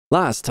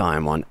Last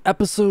time on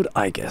episode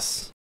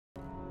Aigis.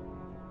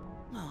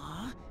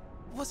 Aw,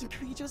 wasn't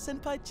Kirijo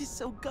Senpai just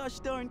so gosh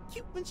darn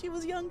cute when she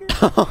was younger?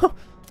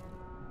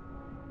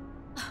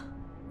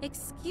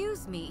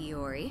 Excuse me,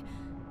 Iori.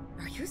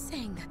 Are you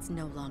saying that's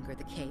no longer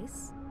the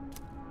case?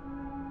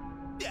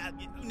 Yeah,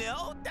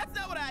 no, that's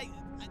not what I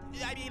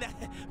mean,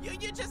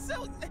 you're just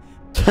so...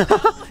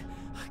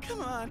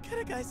 Come on, cut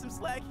a guy some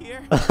slack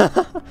here.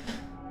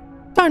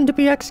 Time to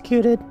be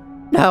executed.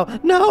 No,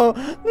 no,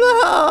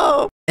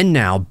 no! And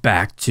now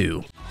back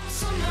to...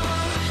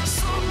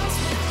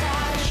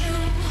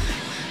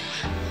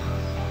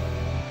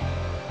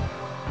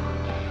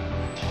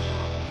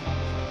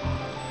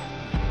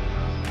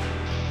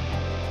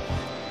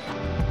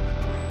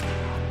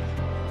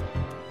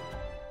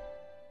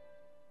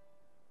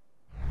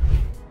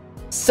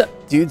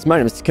 Sup, dudes, my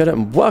name is Dakota,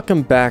 and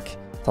welcome back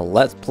to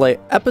Let's Play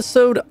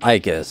episode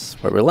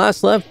Aigis, where we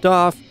last left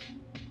off.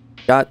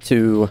 Got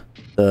to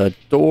the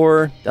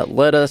door that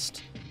led us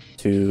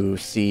to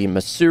see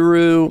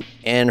Masuru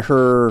and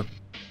her,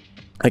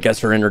 I guess,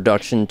 her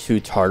introduction to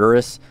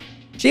Tartarus.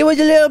 She was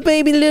a little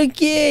baby little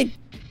kid.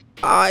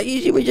 Oh,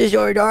 she was just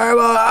so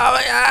adorable. Oh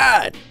my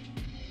god.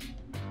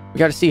 We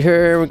got to see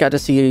her. We got to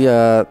see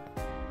the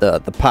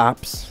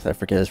Pops. I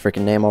forget his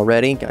freaking name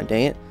already. God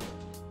dang it.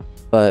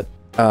 But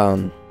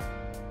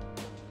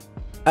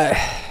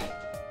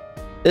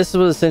this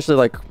was essentially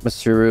like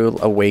Masuru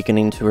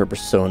awakening to her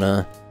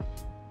persona,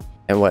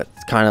 and what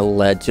kind of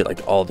led to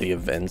like all the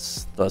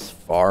events thus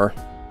far.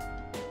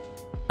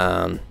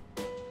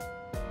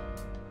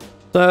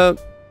 So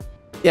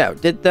yeah,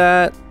 did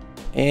that,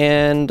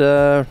 and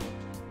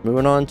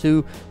moving on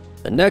to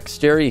the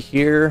next area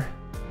here.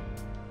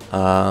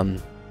 Yeah,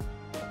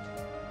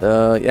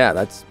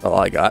 that's all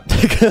I got.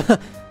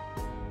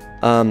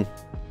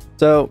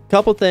 So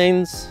couple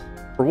things.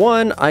 For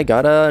one, I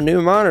got a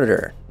new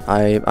monitor.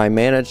 I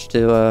managed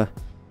to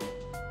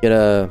get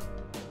a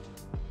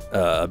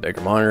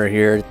bigger monitor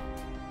here,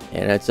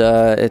 and it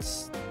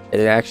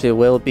actually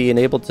will be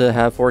enabled to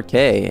have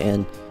 4K,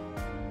 and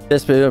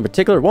this video in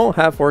particular won't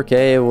have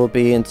 4K. It will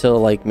be until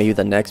like maybe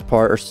the next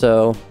part or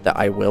so that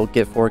I will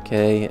get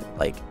 4K,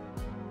 like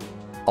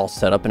all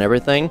set up and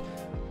everything.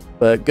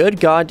 But good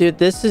god, dude,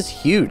 this is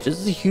huge. This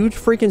is a huge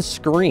freaking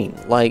screen.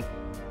 Like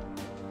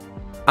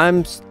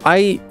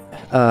I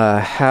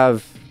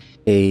have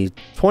a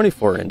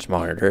 24-inch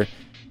monitor,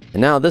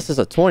 and now this is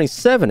a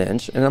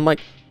 27-inch, and I'm like,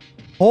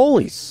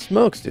 holy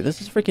smokes, dude, this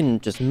is freaking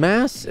just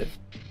massive.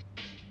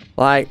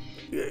 Like,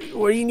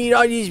 what do you need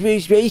all this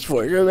big space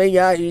for? Oh my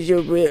god, you're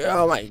so big.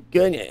 Oh my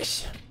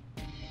goodness.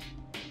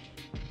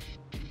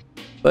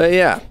 But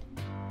yeah,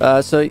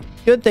 so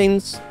good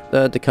things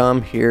to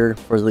come here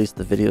for at least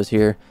the videos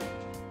here.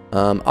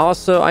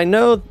 Also, I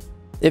know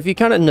if you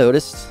kind of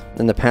noticed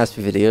in the past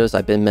few videos,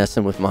 I've been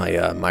messing with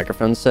my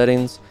microphone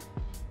settings,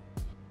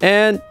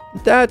 and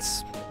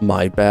that's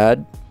my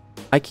bad.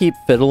 I keep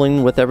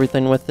fiddling with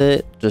everything with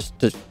it just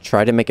to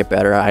try to make it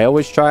better. I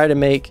always try to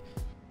make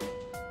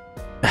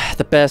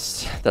the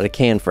best that I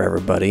can for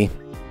everybody,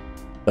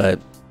 but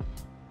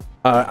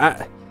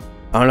I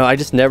don't know. I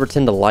just never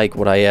tend to like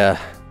what I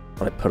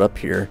put up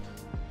here,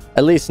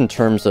 at least in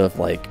terms of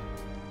like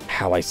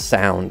how I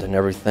sound and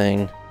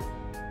everything.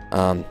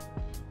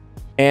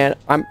 And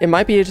it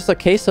might be just a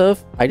case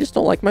of I just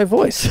don't like my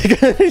voice.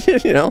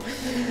 You know,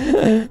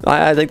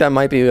 I think that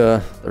might be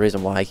the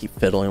reason why I keep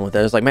fiddling with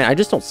it. It's like, man, I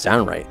just don't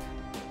sound right.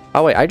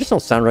 Oh wait, I just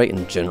don't sound right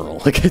in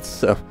general. Like, it's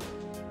so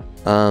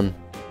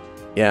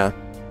yeah.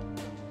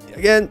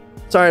 Again,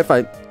 sorry if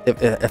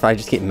I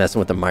just keep messing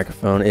with the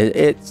microphone.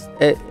 It's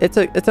an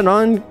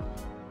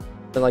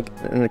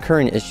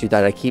occurring issue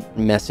that I keep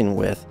messing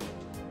with,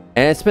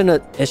 and it's been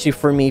an issue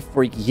for me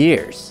for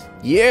years.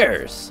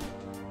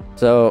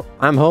 So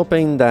I'm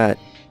hoping that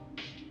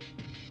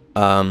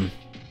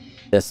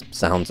this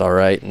sounds all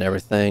right and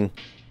everything.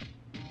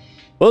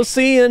 We'll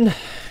see in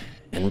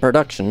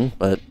production,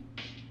 but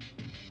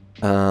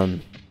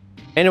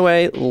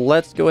anyway,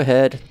 let's go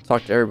ahead,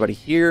 talk to everybody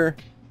here.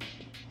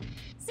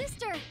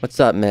 Sister, what's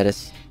up,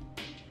 Metis?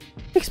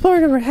 we've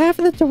explored over half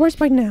of the doors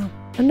by now.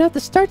 I'm now at the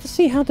start to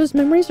see how those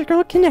memories are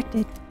all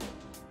connected.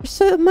 There's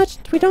so much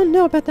we don't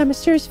know about that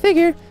mysterious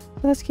figure,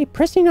 so let's keep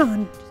pressing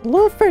on. Just a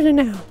little further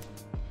now.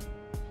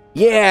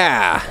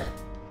 Yeah!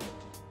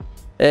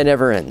 It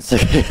never ends. Do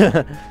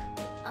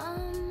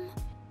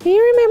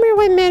you remember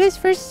what Metis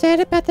first said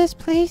about this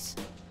place?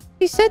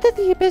 He said that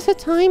the Abyss of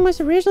Time was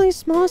originally a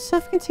small,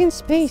 self-contained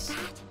space.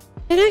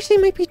 It actually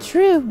might be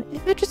true.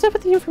 It matches up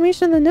with the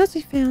information on the notes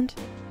we found.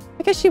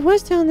 I guess she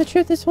was telling the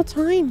truth this whole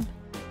time.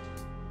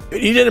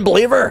 You didn't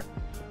believe her?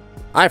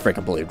 I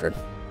freaking believed her.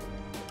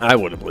 I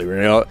wouldn't believe her,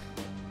 you know?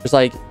 It's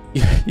like,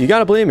 you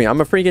gotta believe me.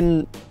 I'm a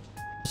freaking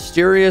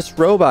mysterious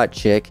robot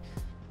chick,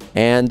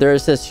 and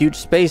there's this huge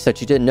space that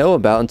you didn't know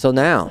about until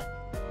now.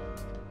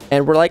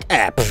 And we're like,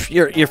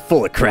 you're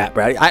full of crap,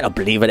 right? I don't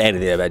believe in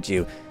anything about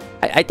you.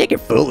 I think you're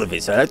full of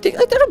it, so I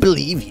don't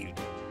believe you.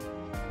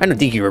 I don't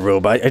think you're a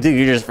robot. I think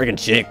you're just a freaking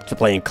chick to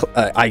playing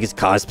Aigis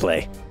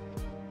cosplay.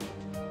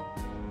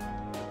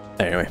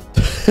 Anyway.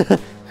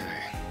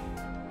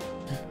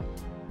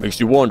 Makes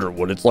you wonder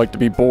what it's like to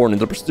be born in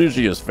the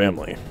prestigious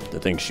family. To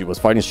think she was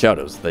fighting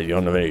shadows at that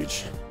young of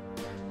age.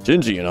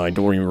 Gingy and I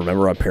don't even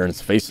remember our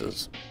parents'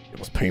 faces. It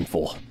was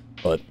painful,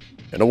 but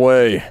in a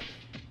way,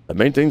 that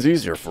made things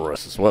easier for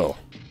us as well.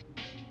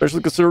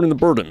 Especially considering the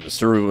burden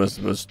Misuru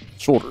was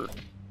shouldered.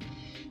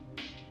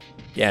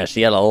 Yeah,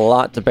 she had a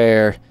lot to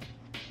bear.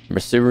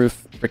 Misuru,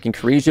 freaking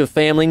Kirijo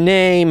family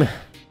name.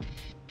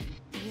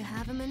 Do you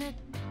have a minute?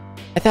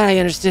 I thought I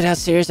understood how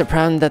serious a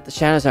problem that the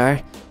shadows are,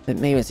 but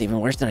maybe it's even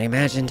worse than I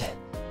imagined.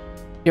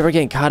 People are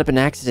getting caught up in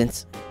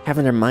accidents,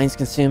 having their minds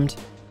consumed.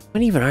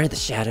 What even are the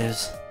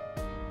shadows?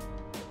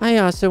 I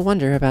also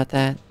wonder about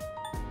that.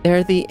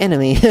 They're the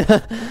enemy.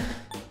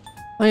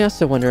 I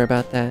also wonder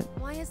about that.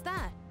 Why is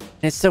that?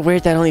 It's so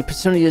weird that only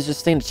Persona users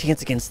stand a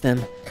chance against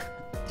them.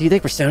 Do you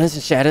think Personas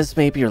and Shadows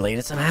may be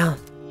related somehow?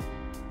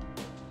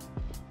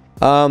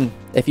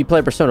 If you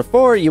play Persona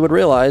 4, you would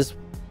realize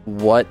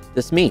what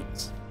this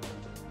means.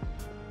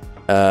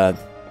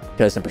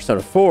 Because in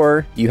Persona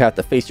 4, you have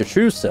to face your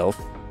true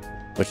self,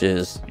 which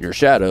is your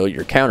shadow,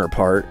 your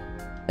counterpart,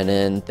 and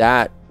then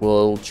that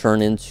will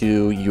turn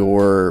into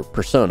your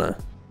persona.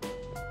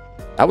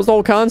 That was the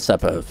whole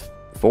concept of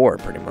 4,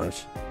 pretty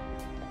much.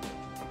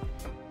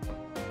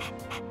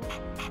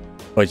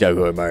 What's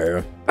up,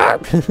 Mario?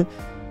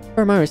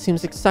 Mario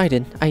seems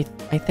excited, I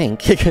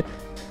think.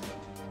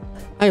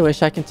 I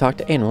wish I can talk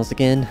to animals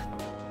again.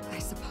 I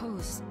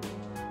suppose.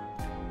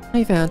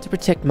 I vowed to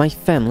protect my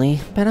family,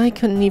 but I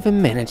couldn't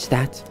even manage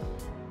that.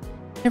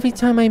 Every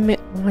time I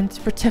want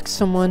to protect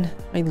someone,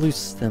 I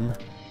lose them.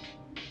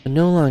 But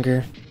no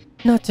longer.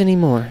 Not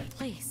anymore.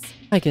 Please.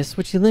 Aigis,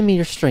 would you lend me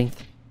your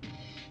strength?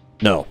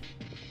 No.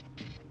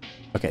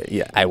 Okay,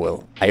 yeah, I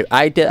will.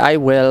 I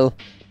will.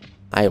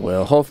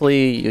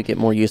 Hopefully you get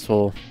more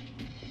useful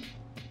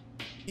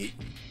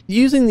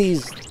using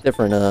these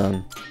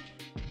different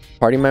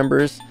party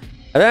members.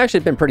 I've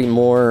actually been pretty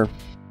more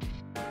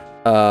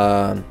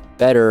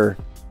better,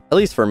 at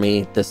least for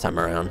me this time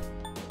around,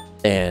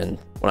 than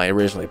when I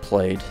originally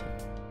played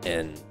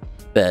in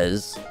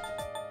S.E.E.S.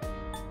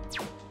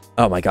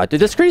 Oh my god, dude,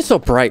 the screen's so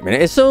bright, man.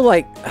 It's so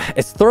like,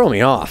 it's throwing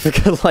me off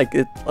because like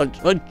it. Oh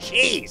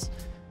jeez.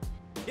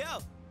 Yo.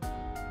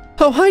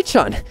 Oh hi,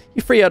 Chan.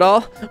 You free at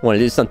all? Want to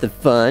do something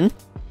fun?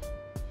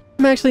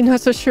 I'm actually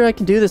not so sure I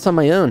can do this on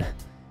my own.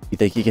 You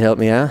think you can help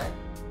me out?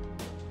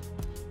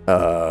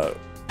 I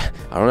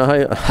don't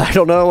know I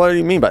don't know what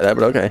you mean by that,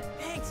 but okay.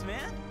 Thanks,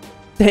 man.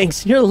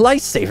 Thanks, you're a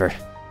lifesaver.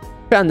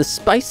 Found the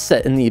spice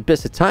set in the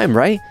Abyss of Time,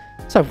 right?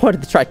 So I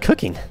wanted to try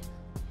cooking.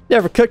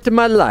 Never cooked in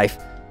my life,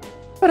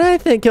 but I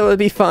think it would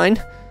be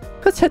fine.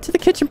 Let's head to the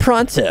kitchen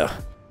pronto.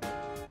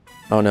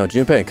 Oh no,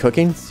 Junpei and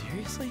cooking?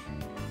 Seriously?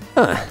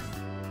 Huh.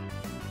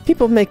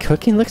 People make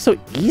cooking look so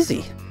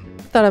easy.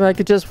 Thought I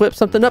could just whip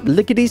something up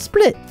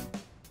lickety-split.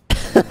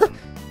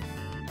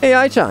 Hey,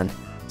 Ai-chan.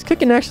 Is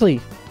cooking actually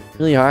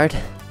really hard?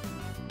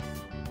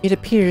 It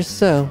appears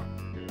so.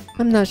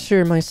 I'm not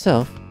sure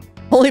myself.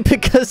 Only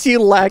because you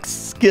lack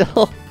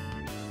skill.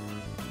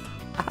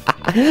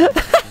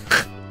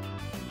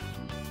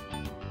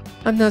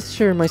 I'm not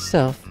sure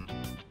myself.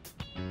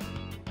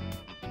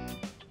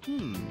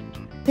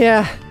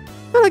 Yeah,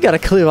 I don't got a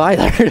clue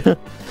either.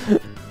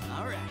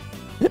 Alright.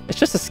 It's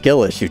just a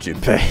skill issue,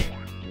 Junpei.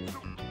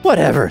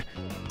 Whatever.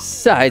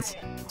 Besides,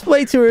 it's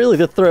way too early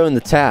to throw in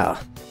the towel.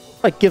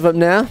 If I give up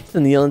now,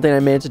 then the only thing I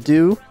managed to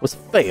do was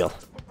fail.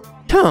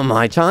 Come on,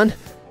 Ai-chan.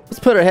 Let's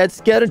put our heads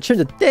together and turn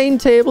the dang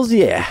tables,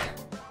 yeah.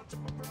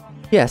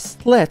 Yes,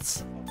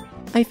 let's.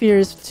 I fear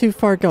it's too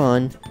far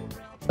gone,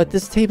 but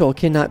this table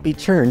cannot be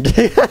turned.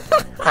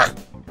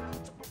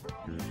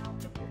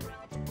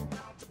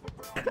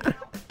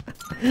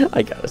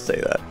 I gotta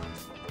say that.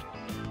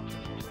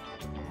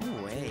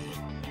 No way.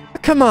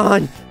 Come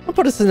on, don't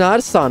put a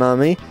Sonata-san on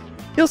me.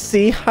 You'll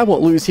see, I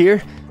won't lose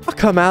here. I'll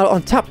come out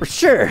on top for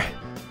sure.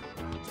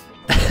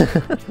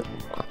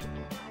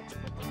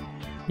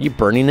 You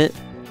burning it?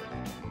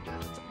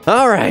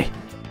 Alright,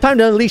 time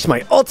to unleash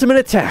my ultimate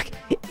attack.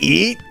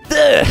 Eat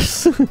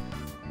this!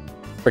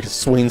 Freaking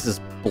swings his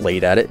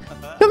blade at it.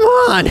 Come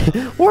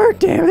on! Work,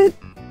 damn it!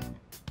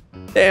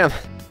 Damn.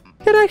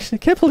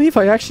 Can't believe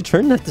I actually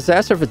turned that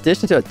disaster of a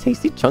dish into a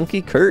tasty,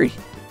 chunky curry.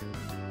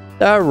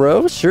 That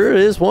roast sure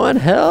is one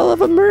hell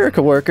of a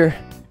miracle worker.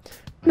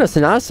 You know,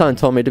 Sonata-san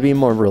told me to be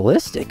more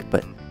realistic,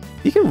 but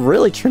you can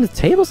really turn the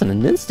tables in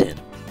an instant.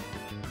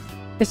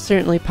 It's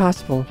certainly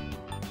possible.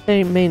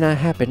 It may not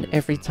happen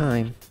every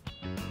time.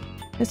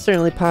 It's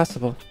certainly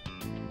possible.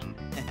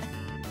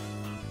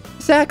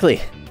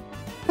 Exactly.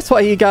 That's why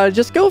you gotta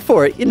just go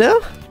for it, you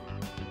know?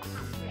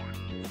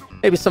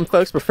 Maybe some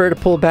folks prefer to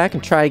pull back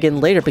and try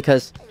again later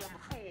because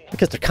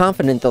they're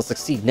confident they'll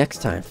succeed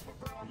next time.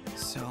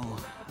 So,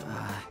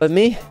 But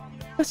me,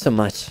 not so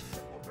much.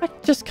 I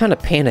just kind of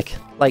panic,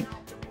 like,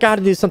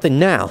 gotta do something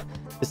now,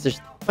 because there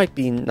might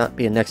not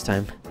be a next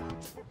time.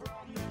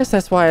 Guess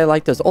that's why I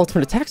like those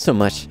ultimate attacks so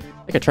much.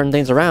 I can turn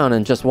things around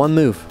in just one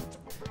move.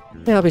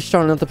 Maybe I'll be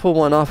strong enough to pull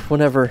one off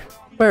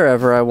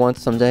wherever I want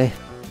someday.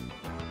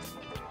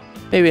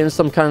 Maybe in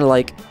some kind of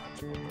like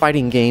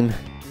fighting game,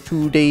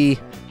 2D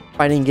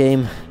fighting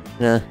game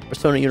in a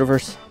Persona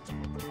universe.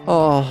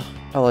 Oh,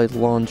 how I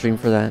long dream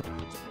for that.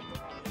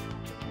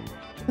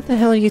 What the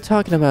hell are you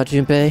talking about,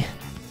 Junpei?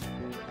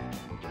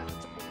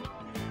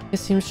 It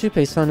seems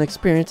Junpei-san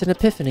experienced an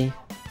epiphany.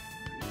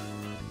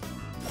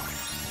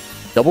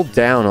 Double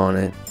down on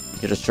it. You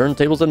can just turn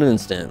tables in an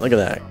instant. Look at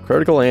that.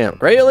 Critical amp.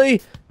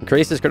 Greatly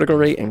increases critical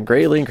rate and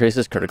greatly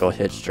increases critical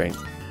hit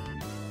strength.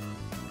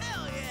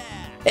 Hell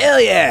yeah!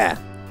 Hell yeah!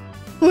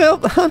 Well,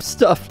 I'm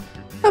stuffed.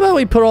 How about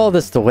we put all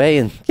this away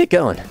and get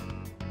going?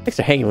 Thanks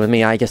for hanging with me,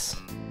 Aigis.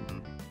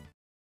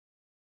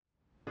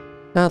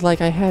 Not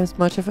like I had as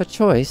much of a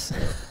choice.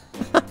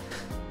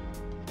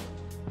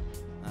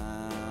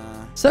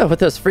 So, with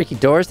those freaky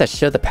doors that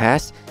show the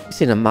past, you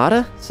see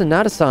Namada,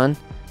 Sonata-san,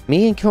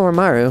 me and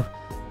Koromaru,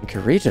 and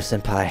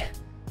Kirijo-senpai.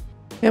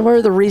 And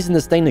we're the reason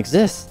this thing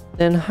exists.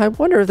 And I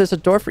wonder if there's a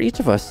door for each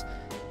of us.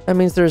 That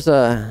means there's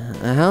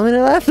how many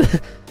left?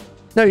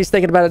 No use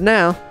thinking about it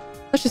now.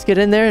 Let's just get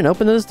in there and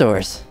open those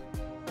doors.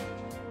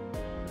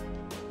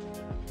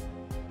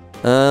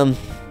 I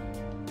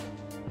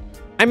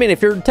mean,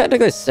 if you're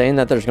technically saying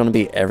that there's going to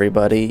be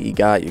everybody, you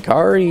got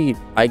Yukari,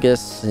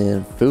 Aigis,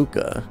 and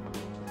Fuka.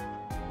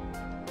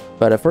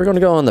 But if we're going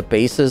to go on the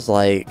basis,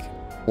 like,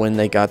 when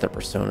they got their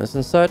personas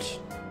and such,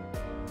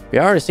 we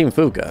already seen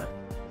Fuka.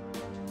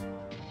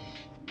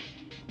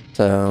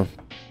 So...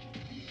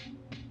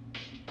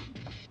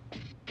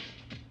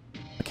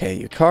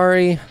 okay,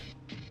 Yukari.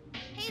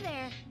 Hey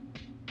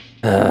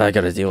there. I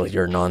gotta deal with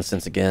your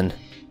nonsense again.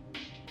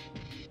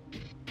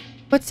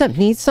 What's up,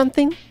 need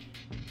something?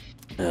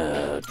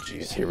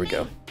 Jeez, here we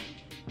go.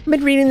 I've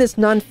been reading this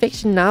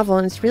non-fiction novel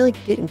and it's really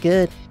getting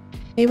good.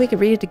 Maybe we could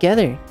read it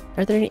together.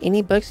 Are there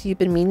any books you've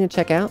been meaning to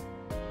check out?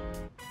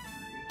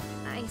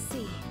 I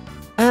see.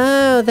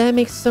 Oh, that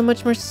makes so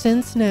much more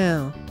sense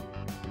now.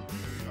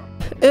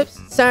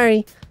 Oops,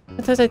 sorry.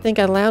 Sometimes I think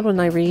out loud when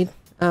I read.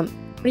 What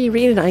are you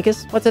reading,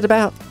 Aigis? What's it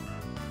about?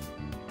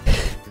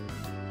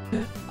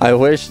 I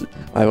wish one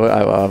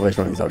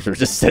of these options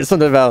just said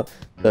something about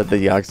the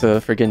Yakuza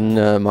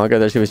freaking manga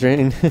that she was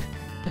reading.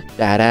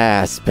 That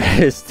ass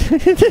best.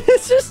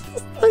 It's just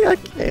like I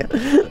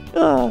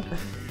can't.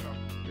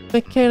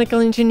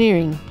 Mechanical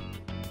engineering,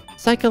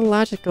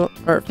 psychological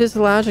or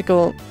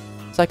physiological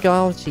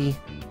psychology.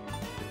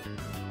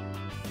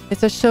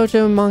 It's a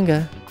shoujo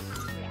manga.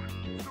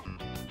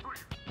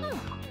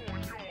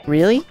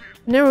 Really?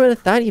 Never would have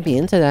thought you'd be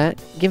into that,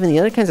 given the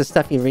other kinds of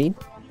stuff you read.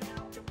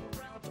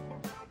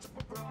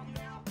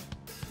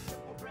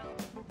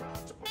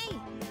 Hey.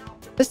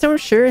 This store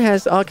sure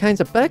has all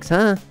kinds of books,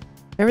 huh?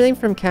 Everything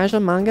from casual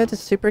manga to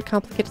super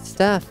complicated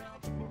stuff.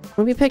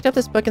 When we picked up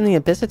this book in the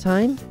Abyss of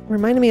Time, it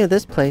reminded me of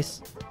this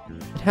place.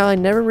 And how I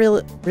never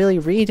really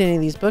read any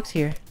of these books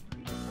here.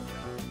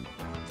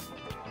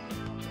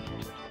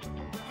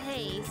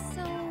 Hey,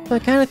 So I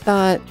kind of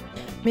thought,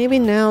 maybe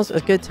now's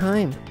a good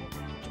time.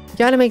 You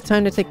gotta make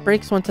time to take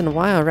breaks once in a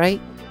while, right?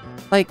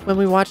 Like when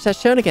we watched that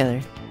show together.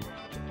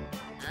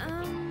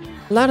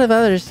 A lot of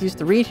others used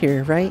to read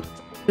here, right?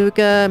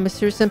 Fuka,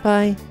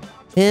 Mitsuru-senpai,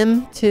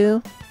 him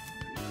too.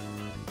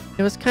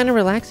 It was kind of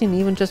relaxing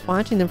even just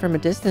watching them from a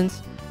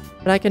distance,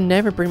 but I could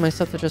never bring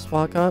myself to just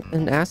walk up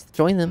and ask to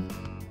join them.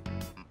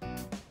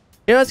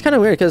 You know, it's kind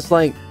of weird because,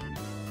 like,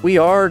 we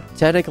are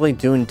technically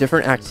doing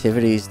different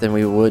activities than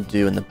we would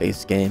do in the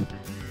base game.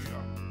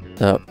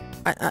 So,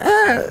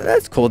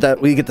 that's cool that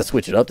we get to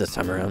switch it up this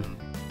time around.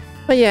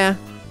 But yeah,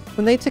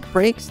 when they took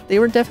breaks, they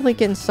were definitely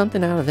getting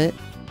something out of it.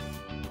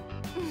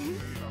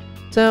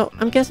 So,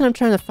 I'm guessing I'm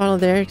trying to follow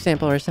their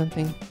example or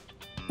something.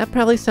 That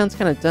probably sounds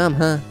kind of dumb,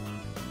 huh?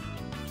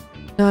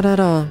 Not at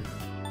all.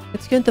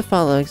 It's good to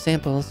follow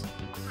examples.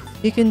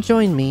 You can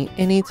join me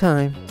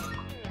anytime.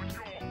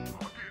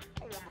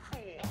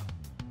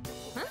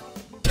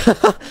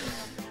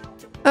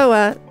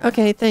 Oh,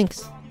 okay,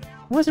 thanks.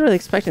 I wasn't really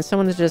expecting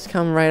someone to just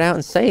come right out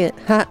and say it.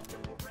 Ha!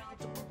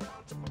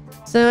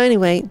 So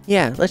anyway,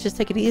 yeah, let's just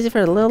take it easy for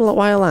a little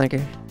while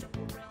longer.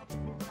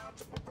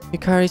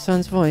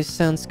 Yukari-san's voice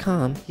sounds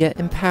calm, yet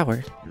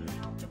empowered.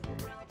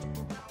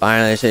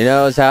 Finally, she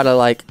knows how to,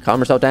 like, calm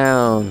herself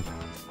down.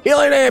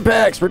 Healing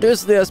Apex!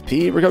 Reduces the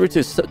SP recovery to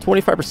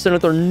 25%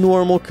 of their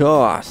normal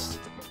cost.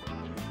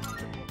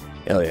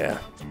 Hell yeah.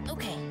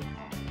 Okay.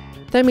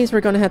 That means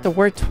we're gonna have to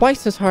work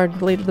twice as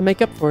hard later to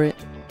make up for it.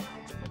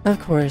 Of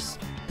course.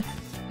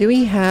 Do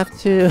we have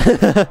to?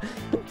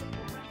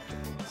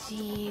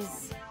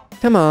 Jeez.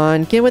 Come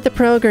on, get with the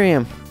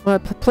program. We'll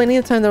have plenty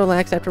of time to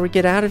relax after we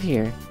get out of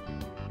here.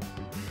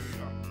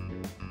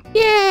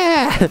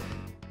 Yeah!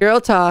 Girl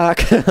talk.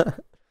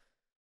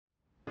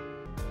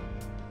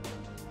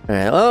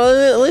 Alright,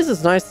 well, at least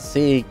it's nice to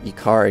see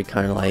Yukari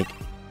kind of like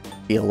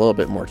be a little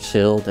bit more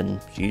chill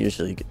than she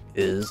usually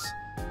is.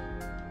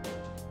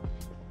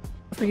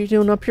 What are you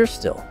doing up here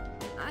still?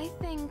 I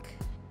think...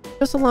 It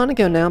was a long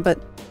ago now, but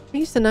I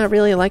used to not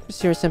really like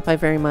Mitsuru-senpai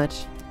very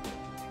much.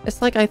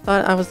 It's like I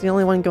thought I was the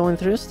only one going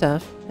through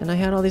stuff, and I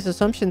had all these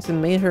assumptions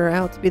and made her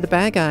out to be the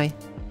bad guy.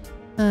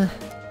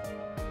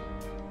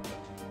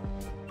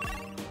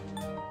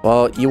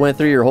 Well, you went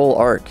through your whole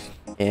arc,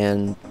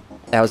 and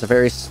that was a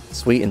very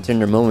sweet and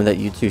tender moment that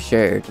you two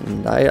shared,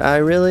 and I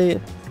really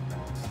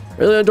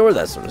adore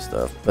that sort of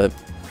stuff. But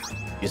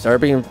you started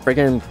being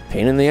freaking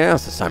pain in the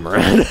ass this time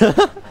around.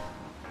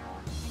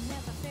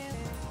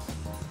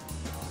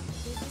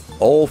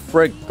 Oh,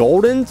 frick,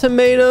 golden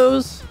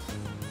tomatoes?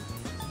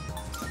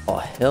 Oh,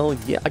 hell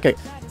yeah. Okay,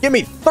 give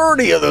me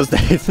 30 of those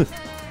days.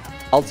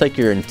 I'll take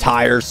your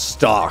entire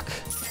stock.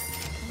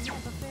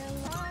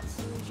 I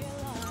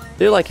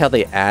do like how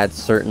they add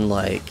certain,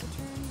 like,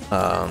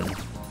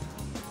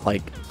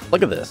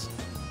 look at this.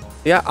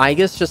 Yeah,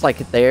 Aigis just, like,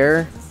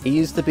 there. He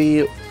used to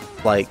be,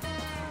 like,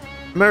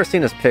 I've never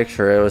seen this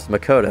picture. It was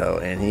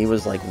Makoto, and he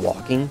was, like,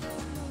 walking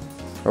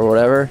or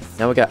whatever.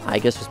 Now we got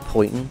Aigis just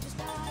pointing.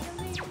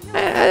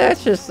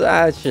 It's just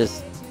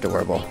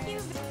adorable.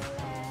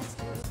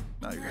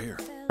 Now you're here.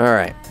 All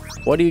right,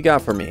 what do you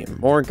got for me?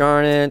 More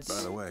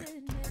garnets. By the way.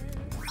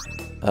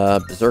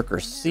 Berserker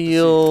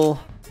seal.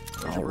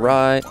 All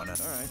right.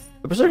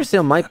 The Berserker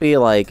seal might be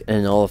like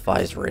an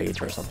nullifies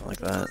rage or something like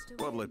that.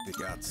 Well, they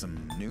got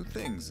some new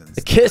things and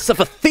The kiss of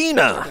check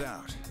Athena, it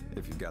out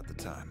if you got the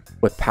time.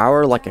 with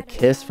power like a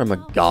kiss from a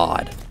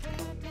god.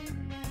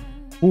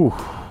 Ooh.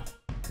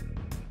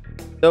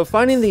 So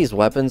finding these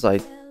weapons I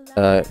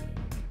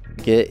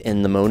get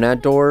in the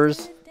monad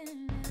doors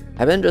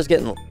have been just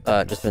been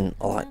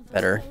a lot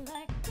better.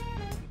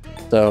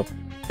 So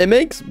it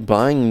makes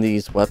buying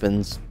these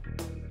weapons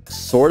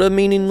sort of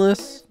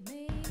meaningless,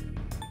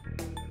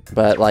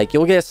 but like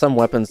you'll get some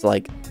weapons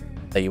like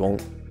that you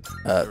won't.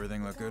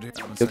 Everything look good here?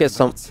 You'll get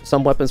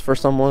some weapons for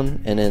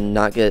someone and then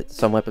not get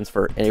some weapons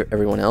for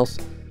everyone else.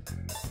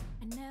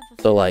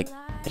 So like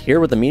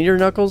here with the meteor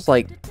knuckles,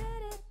 like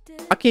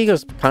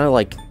Akigo's kind of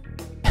like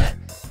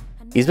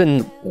he's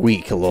been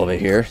weak a little bit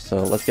here,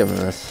 so let's give him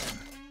this.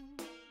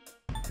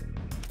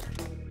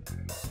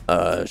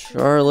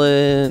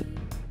 Charlotte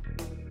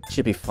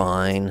should be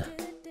fine.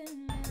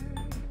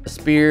 The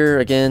spear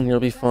again, you'll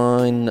be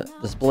fine.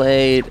 This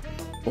blade,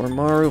 or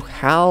Maru,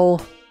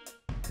 Hal,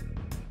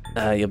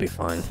 you'll be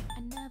fine.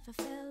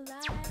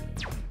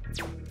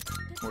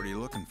 What are you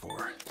looking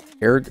for?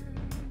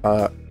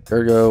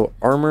 Ergo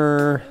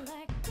armor.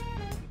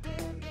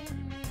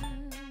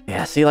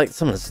 Yeah, see, like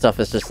some of the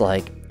stuff is just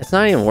like it's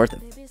not even worth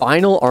it.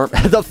 Final arm,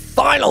 the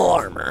final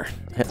armor.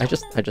 I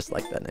just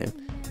like that name.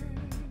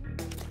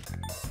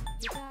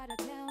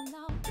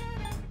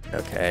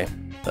 Okay,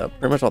 so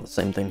pretty much all the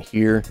same thing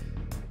here.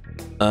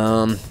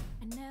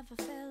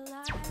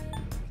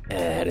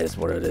 It is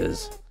what it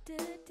is.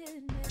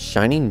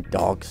 Shining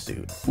dog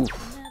suit.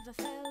 Oof.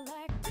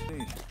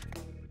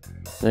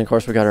 And of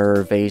course we got our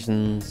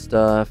evasion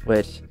stuff,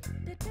 which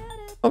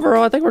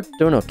overall I think we're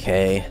doing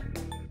okay.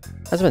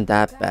 Hasn't been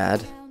that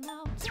bad.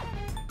 Take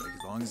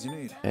as long as you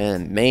need.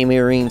 And Mame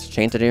earrings,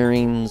 chanted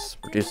earrings,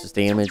 reduces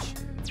damage.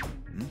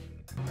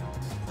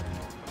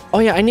 Oh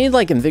yeah, I need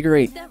like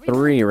Invigorate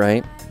 3,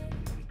 right?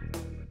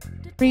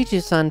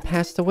 Regis-san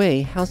passed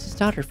away. How's his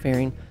daughter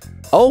faring?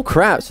 Oh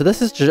crap, so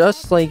this is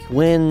just like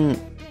when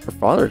her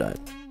father died.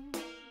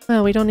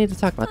 Well, we don't need to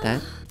talk about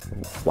that.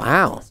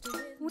 Wow.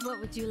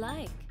 What would you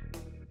like?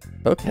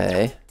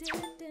 Okay.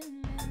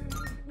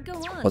 Go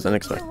on. Wasn't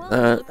expecting go on,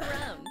 that. look around.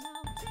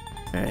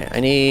 Alright, I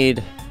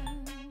need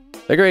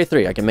Invigorate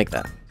 3, I can make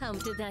that. How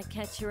did that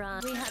catch your eye?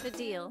 We had a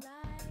deal.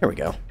 Here we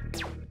go.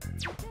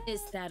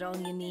 Is that all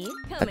you need?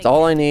 Come That's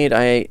all I need.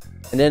 And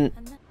then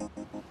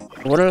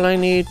what did I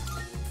need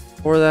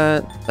for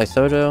that?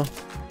 Daisojo?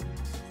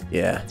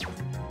 Yeah.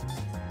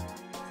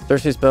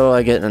 Thirsty spell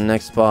I get in the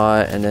next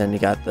spot, and then you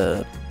got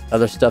the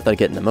other stuff that I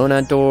get in the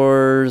monad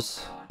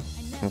doors.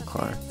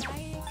 Okay.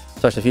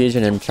 Special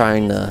fusion and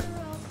trying to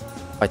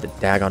fight the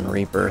Dagon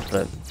Reaper,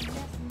 but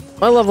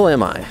what level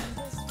am I?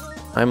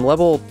 I'm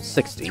level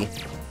 60.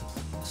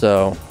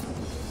 So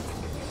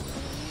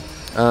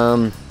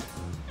I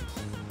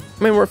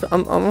mean,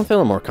 I'm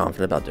feeling more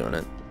confident about doing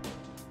it.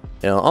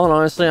 You know, all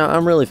honestly,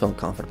 I'm really feeling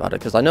confident about it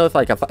because I know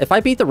if I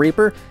beat the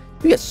Reaper,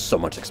 you get so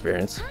much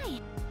experience.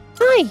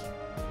 Hi.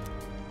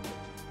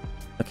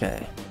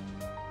 Okay.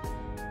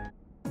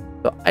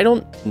 So I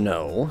don't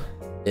know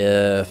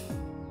if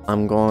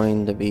I'm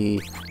going to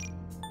be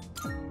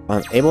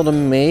able to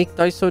make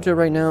Daisojo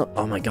right now.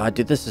 Oh my god,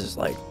 dude, this is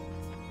like,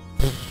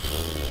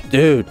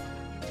 dude,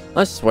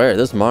 I swear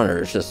this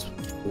monitor is just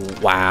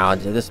wow,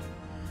 dude. This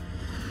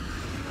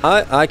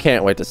I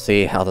can't wait to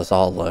see how this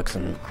all looks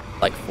in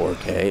like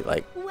 4K.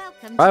 Like,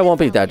 probably won't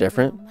be that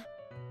different.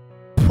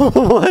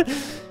 What?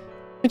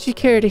 Would you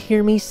care to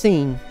hear me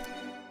sing?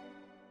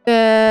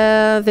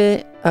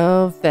 Velvet,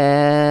 oh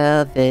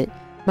velvet,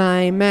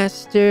 my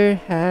master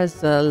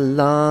has a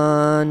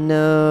long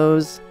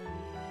nose.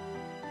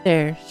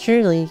 There,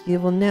 surely you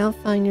will now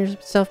find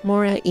yourself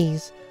more at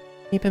ease.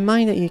 Keep in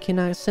mind that you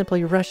cannot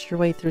simply rush your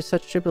way through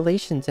such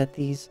tribulations at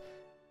these.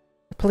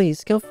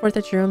 Please, go forth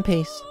at your own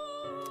pace.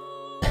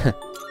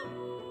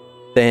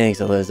 Thanks,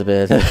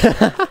 Elizabeth.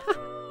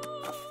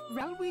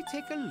 Shall we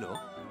take a look?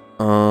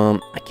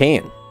 I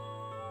can.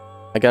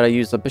 I gotta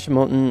use a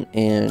Bishamoten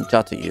and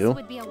Jatayu.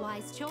 Would be a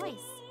wise choice.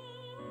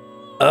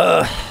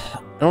 I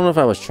don't know if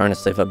I was trying to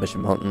save up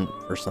Bishamoten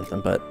or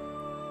something, but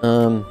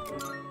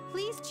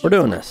Please choose We're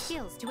doing what this.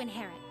 skills to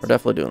inherit. We're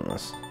definitely doing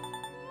this.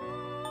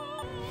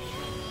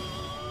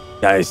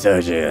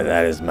 Daisoji,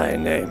 that is my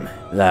name.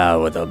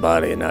 Thou with a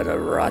body not a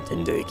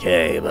rotten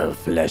decay, but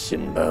flesh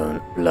and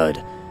bone,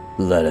 blood.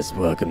 Let us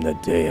welcome the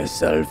day of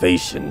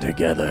salvation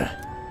together.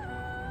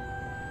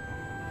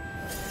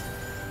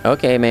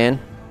 Okay, man.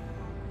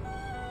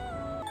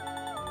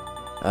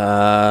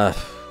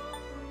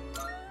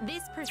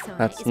 This persona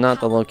That's is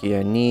not the Loki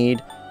I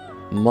need.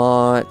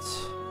 Mott,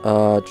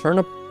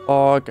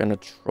 Chernabog, and a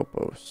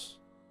Tropos.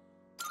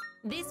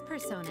 This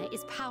persona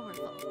is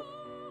powerful.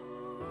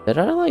 Did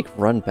I like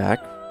run back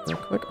real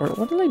quick, or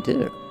what did I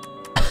do?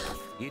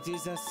 It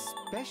is a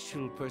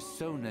special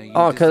persona you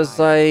Oh, cause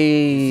desire. I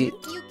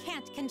You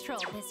can't control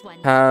this one.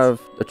 have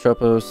the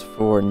Tropos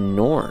for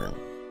Norn,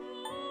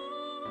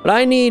 but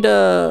I need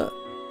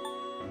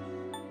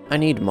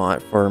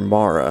Mott for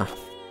Mara.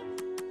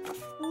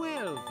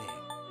 Well then,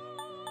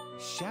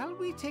 shall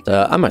we take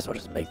I might as well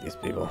just make these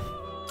people.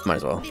 Might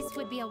as well. This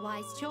would be a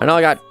wise choice. I know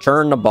I got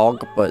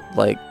Chernabog, but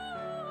like,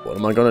 what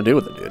am I gonna do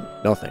with it, dude?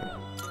 Nothing.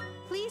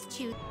 Please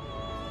choose.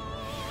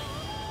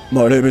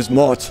 My name is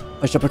Mott.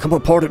 I shall become a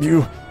part of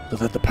you, so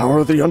that the power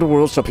of the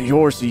underworld shall be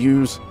yours to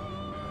use.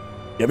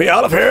 Get me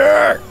out of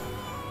here!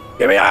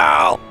 Get me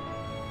out!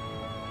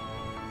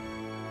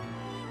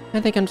 I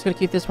think I'm just gonna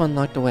keep this one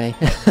locked away.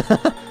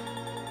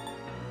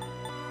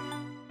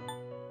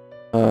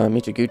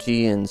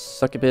 Michiguchi and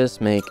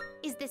Succubus make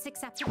Is this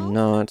acceptable?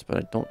 not, but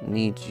I don't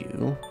need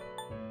you.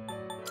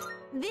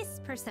 This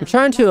persona. I'm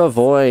trying to yes.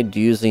 avoid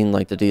using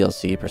like the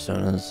DLC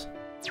personas.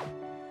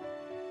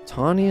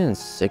 Tanya and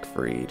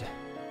Siegfried.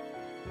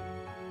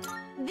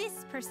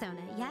 This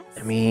persona, yes.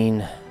 I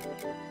mean, I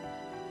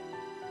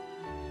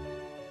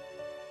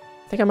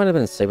think I might have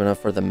been saving up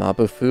for the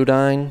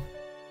Mabufudine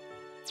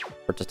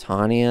for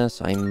Titania,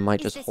 so I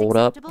might Is just this hold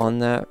up acceptable? on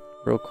that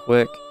real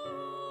quick.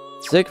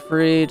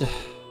 Siegfried.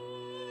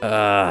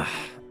 Man.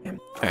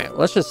 Alright,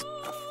 let's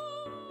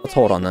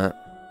hold on that.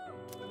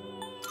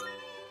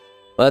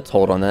 Let's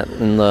hold on that.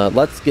 And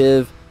let's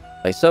give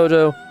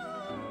Daisojo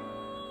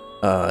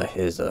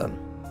his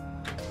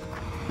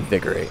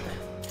Invigorate.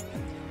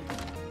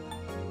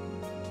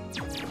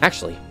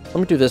 Actually, let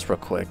me do this real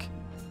quick.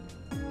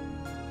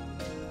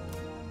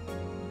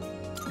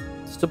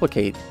 Let's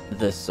duplicate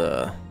this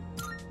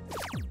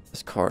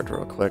this card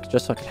real quick,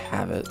 just so I could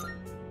have it.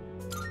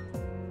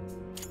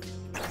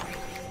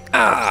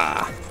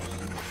 Ah!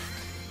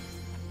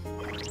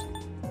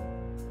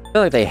 I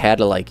feel like they had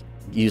to like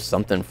use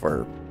something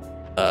for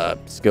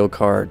skill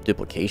card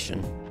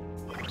duplication.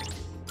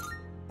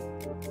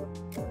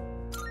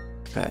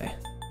 Okay.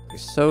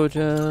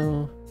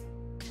 Sojo.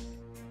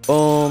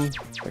 Boom.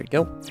 There you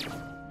go.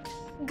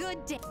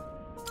 Good day.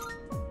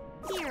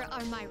 Here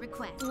are my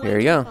requests. Here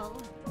you go.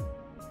 Wonderful.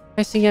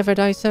 I see you have a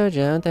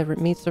Daisojo that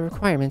meets the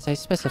requirements I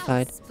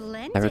specified. How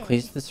splendid. I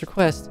request this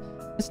request.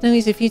 It's no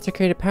easy feat to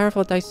create a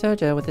powerful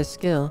Daisojo with this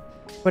skill.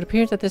 But it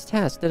appears that this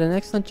task did an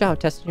excellent job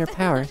testing your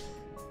power.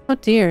 Oh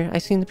dear, I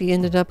seem to be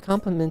ended up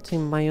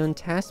complimenting my own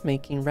task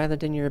making rather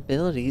than your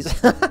abilities.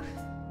 Alright,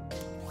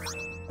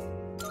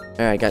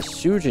 I got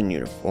Shujin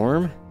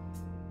uniform.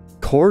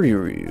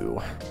 Koryu.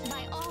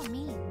 By all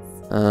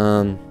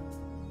means.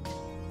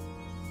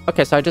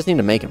 Okay, so I just need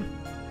to make him.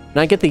 Can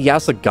I get the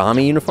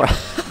Yasugami uniform?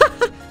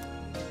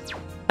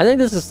 I think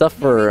this is stuff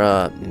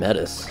for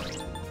Metis,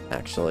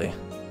 actually.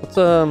 Let's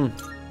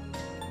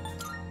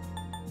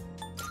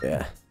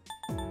yeah.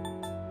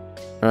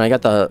 And I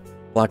got the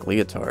black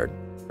leotard.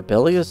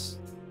 Rebellious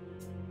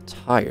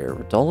tire.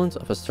 Redolence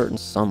of a certain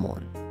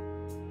someone.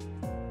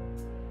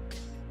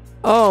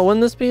 Oh,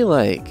 wouldn't this be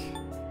like...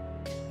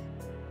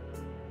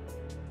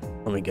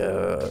 Let me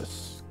go...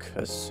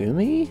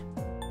 Kasumi?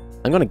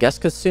 I'm gonna guess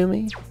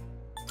Kasumi.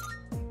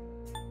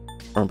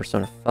 On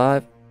Persona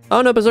 5.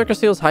 Oh no, Berserker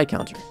Seal's high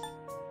counter.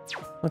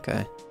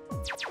 Okay.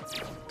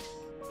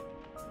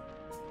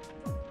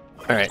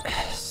 Alright,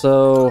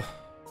 so...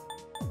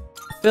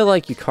 I feel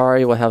like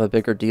Yukari will have a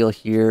bigger deal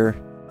here.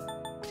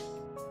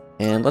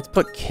 And let's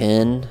put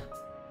Ken.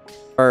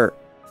 Or...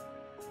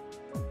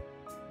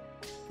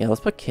 Yeah, let's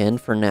put Ken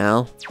for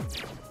now.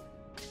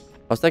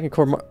 I was thinking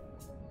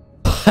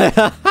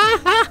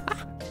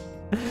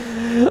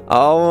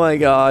Oh my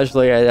gosh,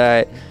 look at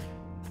that.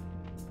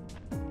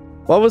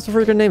 What was the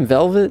freaking name?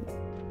 Velvet?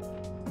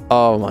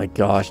 Oh my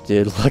gosh,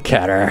 dude, look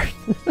at her.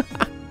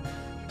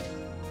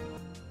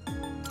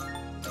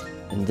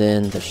 And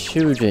then the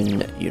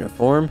Shujin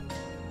uniform.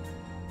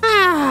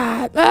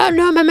 Ah! Oh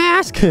no, my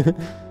mask! Yeah,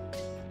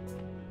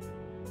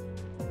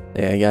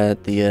 I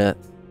got the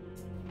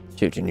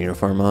Shujin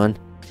uniform on.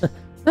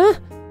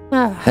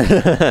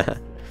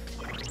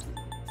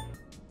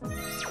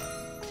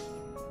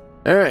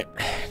 Alright.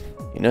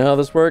 You know how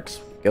this works?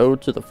 Go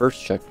to the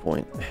first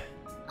checkpoint.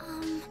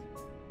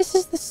 This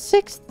is the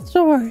 6th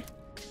door.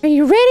 Are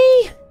you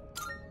ready?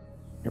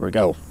 Here we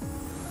go.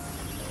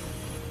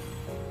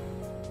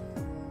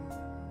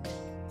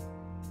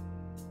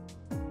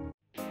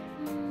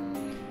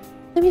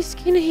 Let me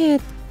scan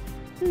ahead.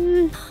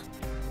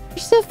 You're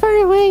still far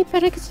away,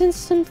 but I can sense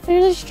some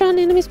fairly strong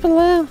enemies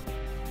below.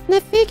 And I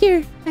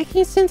figure I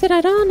can't sense it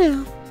at all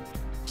now.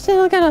 We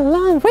still got a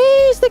long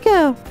ways to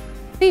go.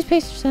 Please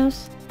pace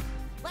yourselves.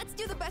 Let's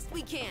do the best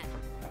we can.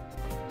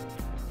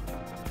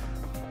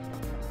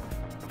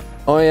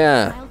 Oh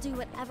yeah. I'll do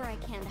whatever I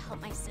can to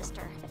help my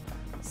sister,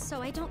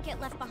 so I don't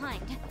get left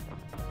behind.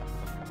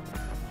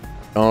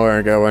 Oh, there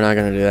we go. We're not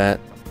gonna do that.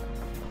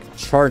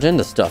 Charge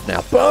into stuff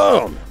now.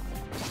 Boom!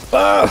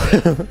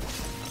 Boom!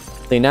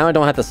 See, now I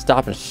don't have to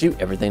stop and shoot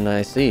everything that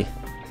I see.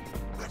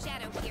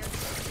 Shadow here.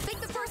 Make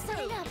the first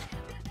move.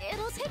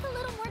 It'll take a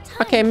little more time.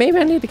 Okay, maybe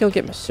I need to go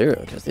get Masuru,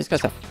 because these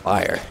guys have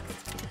fire.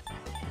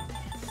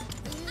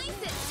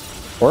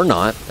 Or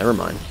not. Never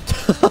mind.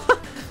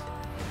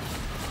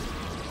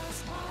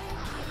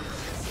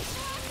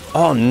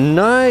 Oh,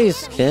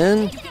 nice,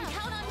 Ken.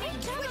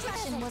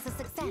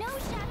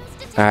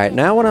 Alright,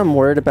 now what I'm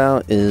worried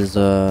about is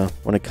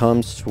when it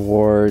comes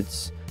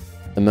towards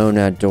the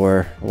Monad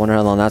door. I wonder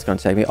how long that's going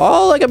to take me.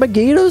 Oh, like a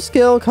Megiddo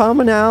skill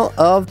coming out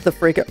of the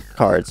freaking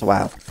cards.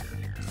 Wow.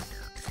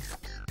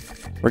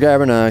 We're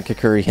grabbing a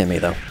Kakuri Himi,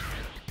 though.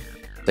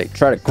 They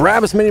try to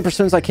grab as many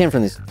percent as I can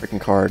from these freaking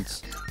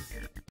cards.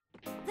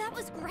 That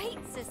was great,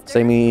 sister.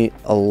 Save me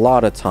a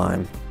lot of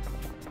time.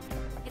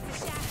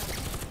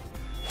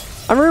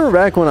 I remember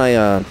back when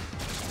I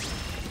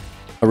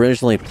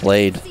originally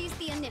played Seize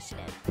the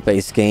initiative. the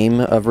base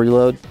game of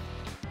Reload,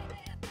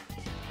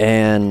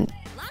 and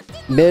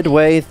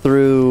midway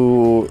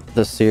through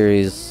the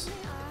series,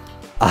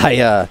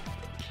 I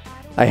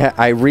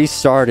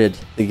restarted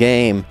the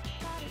game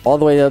all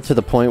the way up to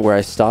the point where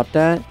I stopped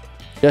at,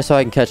 just so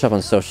I can catch up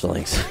on social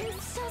links. I'm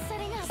still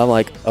setting up. I'm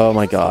like, oh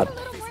my god, A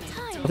little more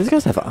time. oh, these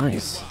guys have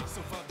eyes.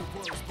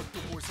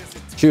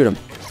 Shoot them.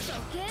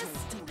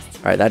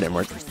 All right, that didn't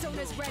work.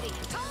 Persona's ready.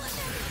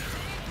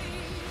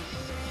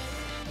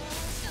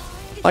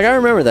 Like, I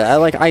remember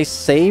that. I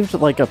saved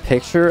like a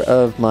picture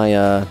of my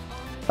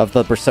of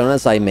the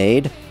personas I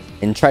made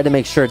and tried to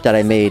make sure that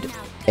I made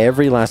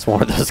every last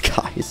one of those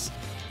guys.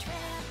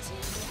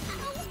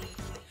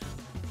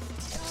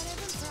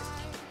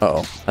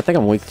 Uh-oh. I think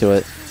I'm weak to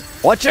it.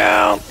 Watch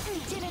out! I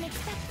didn't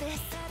expect this.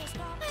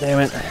 Damn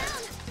it.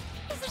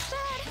 This is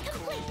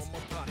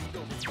bad.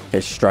 Wait.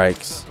 It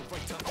strikes.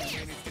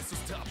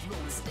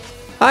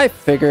 I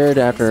figured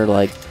after,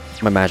 like,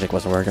 my magic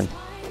wasn't working.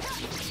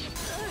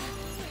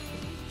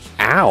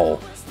 Ow!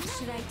 What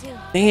should I do?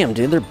 Damn,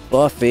 dude, they're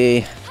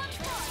buffy.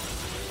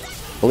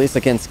 At least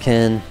against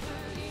Ken.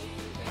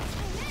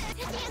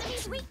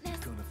 Enemy's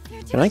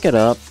weakness. Can I get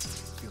up?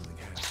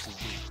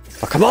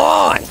 Oh, come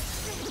on!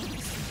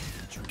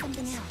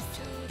 Something else.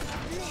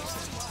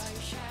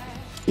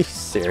 You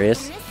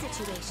serious? In this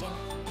situation,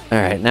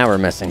 Alright, now we're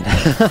missing.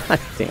 Damn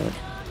it.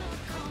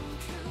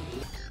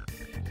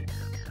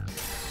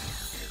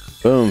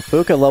 Boom,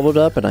 Fuka leveled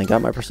up and I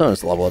got my personas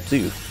to level up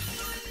too.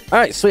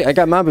 Alright, sweet, I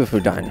got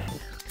Mabufu done.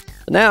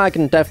 So now I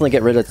can definitely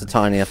get rid of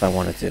Titania if I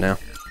wanted to now.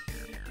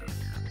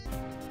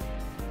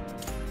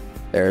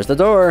 There's the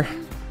door.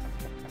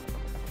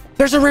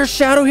 There's a rare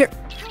shadow here.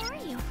 how are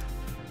you?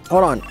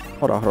 Hold on.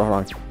 Hold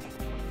on.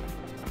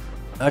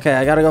 Okay,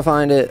 I gotta go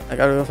find it. I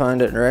gotta go find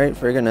it right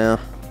friggin' now.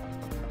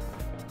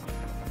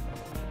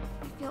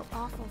 I feel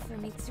awful for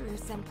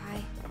Mitsuru-senpai.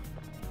 I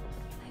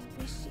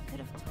wish she could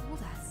have told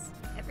us.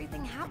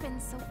 Everything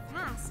happened so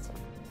fast.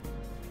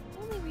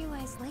 Only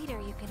realized later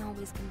you can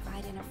always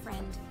confide in a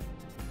friend.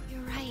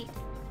 You're right.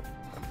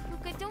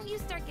 Luca, don't you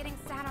start getting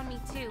sad on me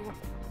too.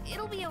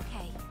 It'll be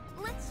okay.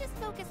 Let's just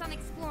focus on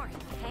exploring,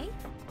 okay?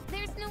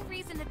 There's no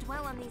reason to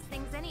dwell on these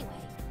things anyway.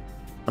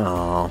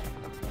 Oh,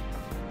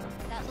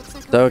 That looks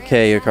like it's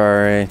okay,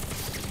 Yukari.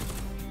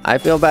 I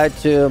feel bad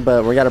too,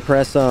 but we gotta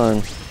press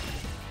on.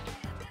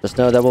 Just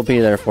know that we'll be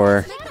there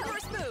for her. Make the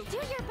first move. Do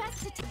your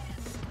best to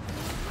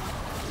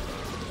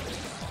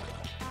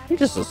You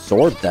just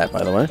absorbed that,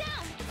 by the way.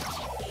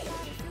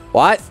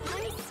 What?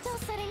 I'm still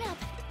setting up.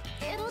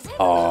 It'll take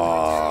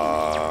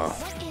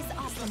What is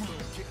optimal?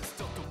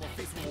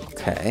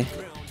 Okay.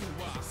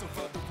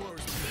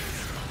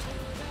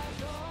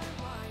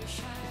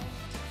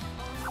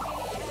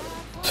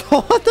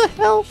 What the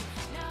hell?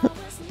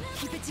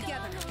 Keep it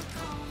together.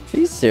 Are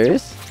you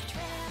serious?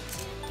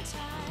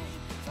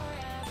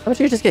 How about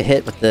you just get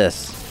hit with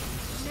this?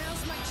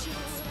 Now's my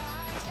chance.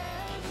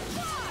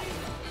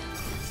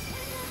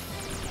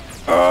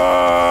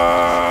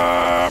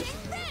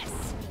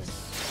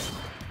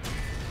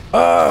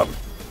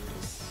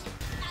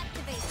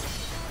 Activate.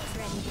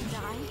 Ready to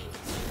die?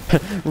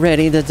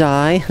 Ready to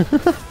die?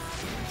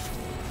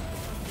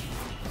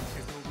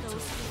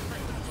 Those who hurt my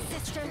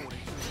sister.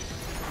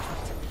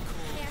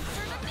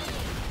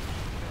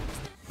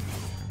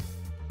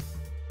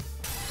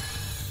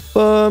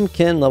 Boom,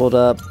 Ken leveled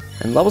up.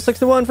 And level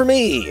 61 for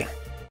me!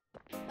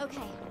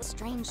 Okay,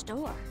 strange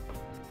door.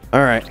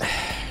 Alright.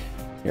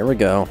 Here we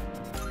go.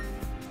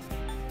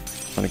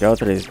 I'm gonna go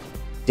through these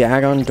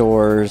daggone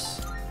doors.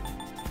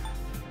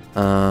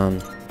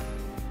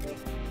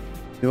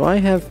 Do I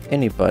have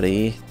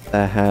anybody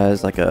that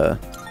has like a...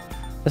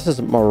 This is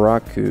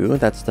Moraku.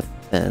 That's the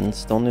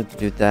defense. Don't need to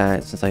do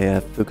that since I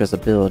have Fuka's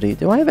ability.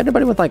 Do I have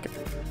anybody with like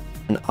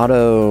an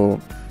auto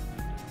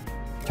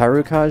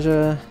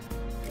Tarukaja?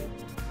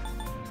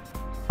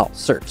 Oh,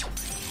 search.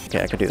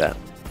 Okay, I could do that.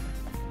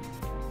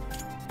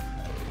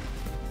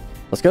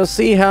 Let's go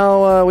see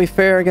how we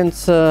fare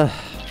against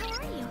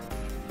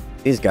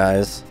these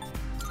guys.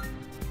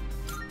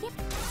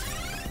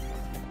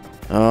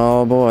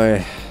 Oh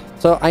boy.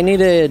 So I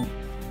needed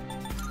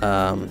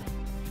the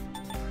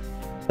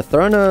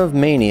Throne of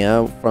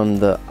Mania from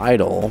the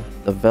Idol,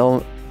 the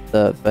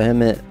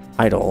Vehement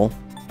Idol,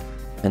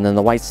 and then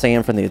the White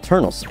Sand from the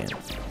Eternal Sand.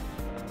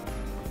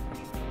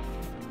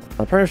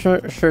 I'm pretty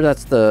sure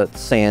that's the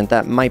sand.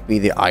 That might be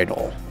the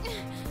Idol.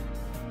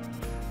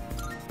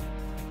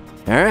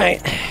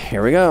 Alright,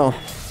 here we go.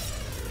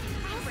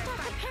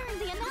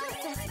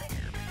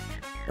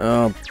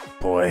 Oh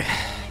boy.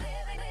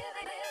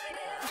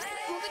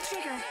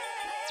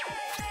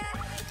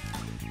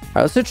 Alright,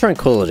 let's do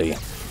Tranquility.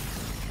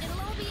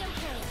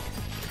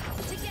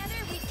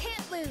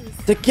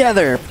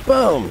 Together!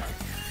 Boom!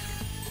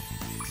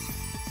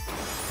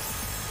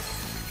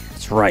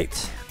 That's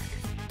right.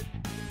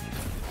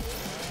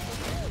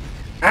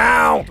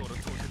 Ow!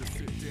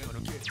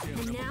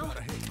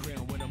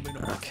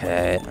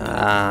 Okay,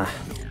 let's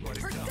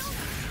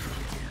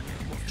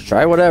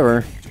try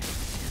whatever.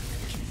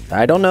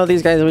 I don't know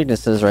these guys'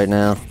 weaknesses right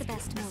now.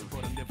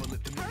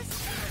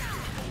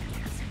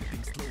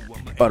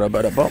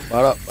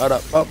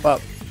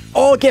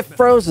 Oh, get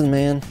frozen,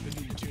 man.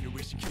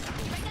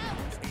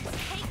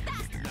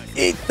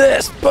 Eat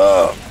this,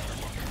 boom!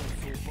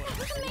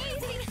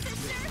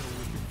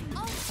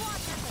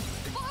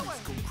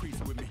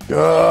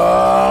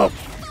 Go!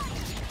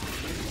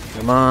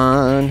 Come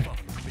on.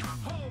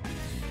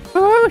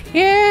 Oh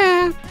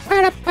yeah.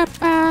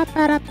 Ba-da-ba-ba,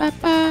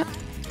 ba-da-ba-ba.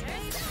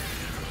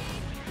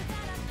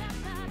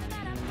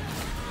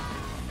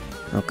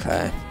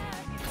 Okay.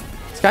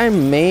 This guy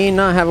may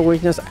not have a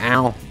weakness.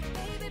 Ow.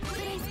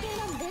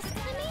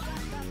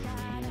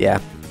 Yeah,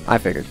 I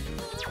figured.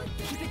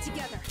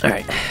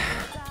 Alright.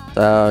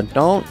 So,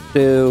 don't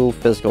do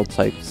physical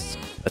types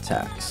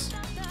attacks.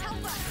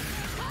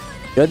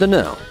 Good to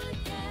know.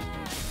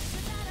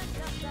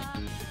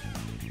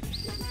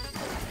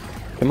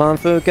 Come on,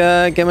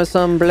 Fuka. Give us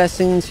some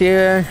blessings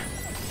here.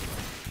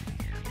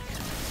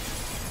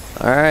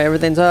 Alright,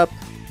 everything's up.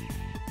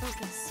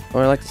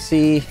 What I like to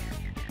see.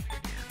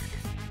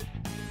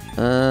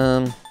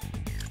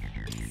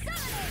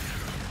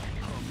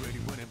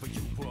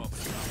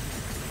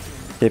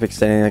 Keep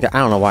extending. Like, I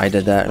don't know why I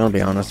did that. I'll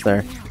be honest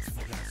there.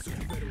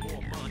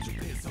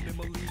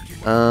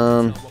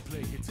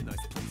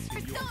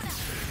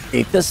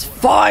 Eat this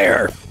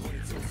fire!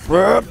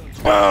 Boom!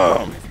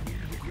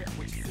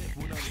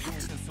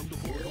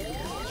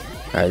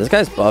 Alright, this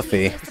guy's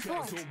buffy.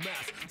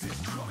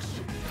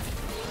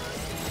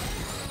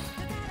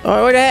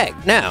 Oh, what the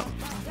heck? No.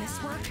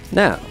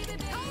 No.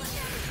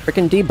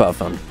 Freaking debuff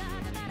him.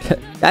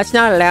 That's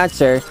not allowed,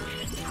 sir.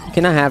 You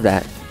cannot have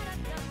that.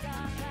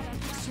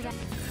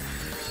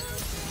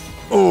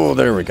 Oh,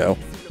 there we go.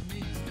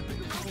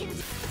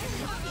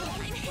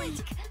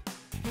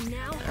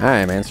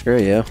 Alright, man. Screw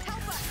you.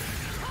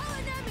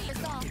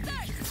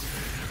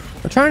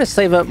 I'm trying to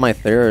save up my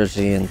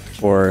Theurgy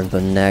for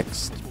the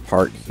next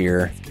part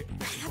here.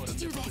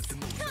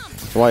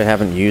 That's why I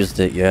haven't used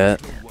it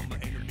yet.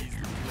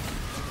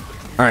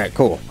 Alright,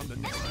 cool.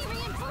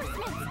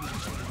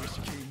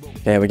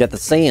 Okay, we got the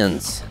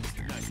Sands.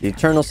 The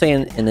Eternal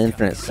Sand and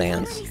Infinite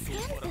Sands.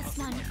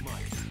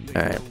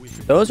 Alright.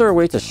 Those are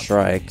weak to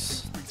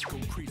strikes.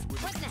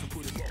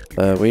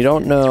 But we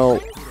don't know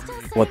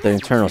what the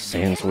Eternal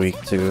Sand's weak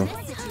to.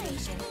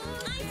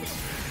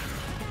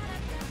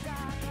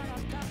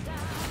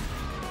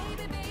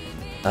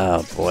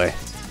 Oh boy.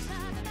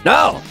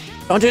 No!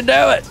 Don't you do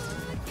it!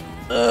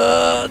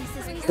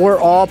 We're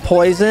all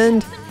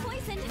poisoned?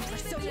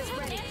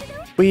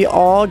 We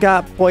all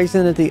got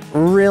poisoned at the...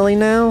 Really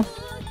now?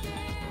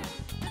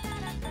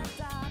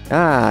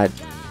 God.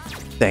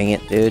 Dang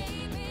it, dude.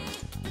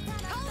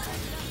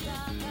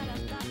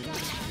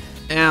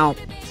 Ow.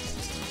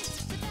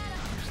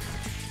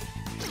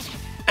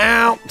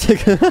 Ow!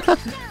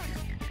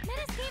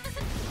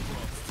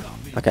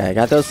 Okay, I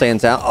got those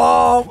sands out.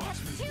 Oh!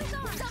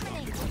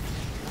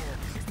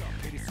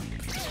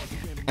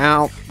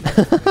 Ow.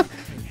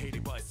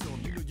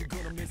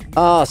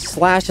 Oh,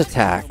 slash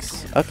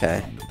attacks.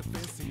 Okay.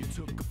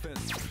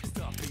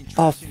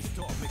 Oh,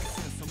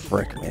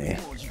 frick me.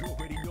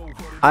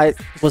 I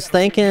was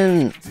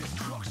thinking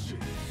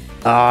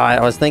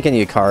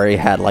Yukari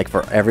had like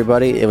for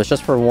everybody. It was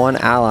just for one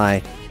ally.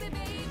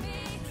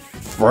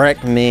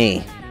 Frick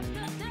me.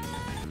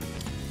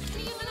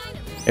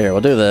 Here,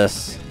 we'll do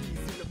this.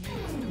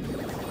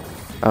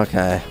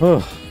 Okay.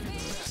 Whew.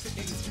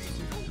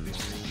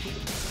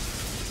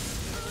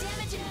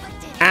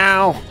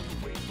 Ow!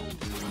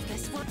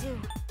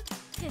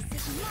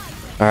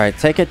 Alright,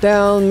 take it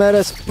down,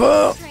 Metis.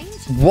 Boom!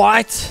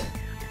 What?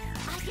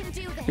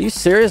 Are you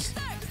serious?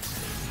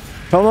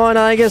 Come on,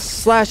 Aigis,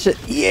 slash it.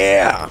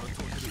 Yeah!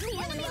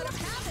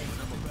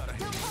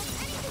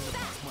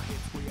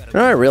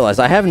 Now I realize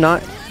I have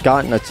not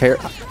gotten a tarot.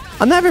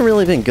 I haven't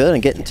really been good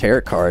at getting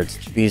tarot cards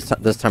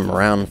this time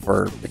around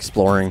for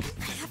exploring.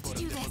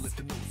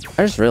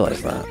 I just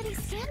realized that.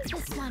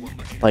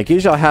 Like,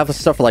 usually I'll have the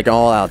stuff for like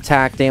all-out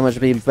attack damage to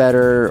be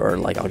better, or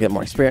like I'll get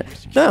more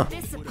experience. No,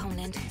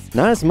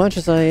 not as much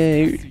as I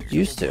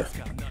used to.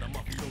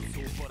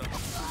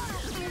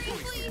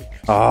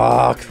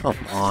 Oh, come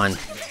on.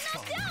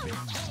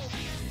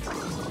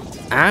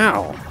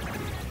 Ow.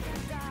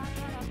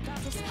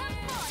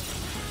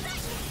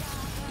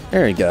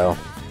 There you go.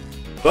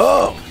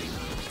 Boom.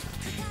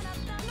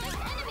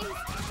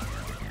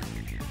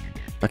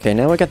 Okay,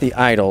 now we got the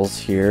idols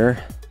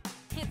here.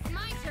 I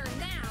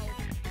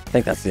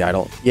think that's the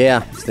idol.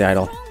 Yeah, it's the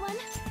idol.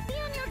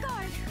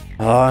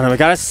 Oh, no, we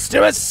got a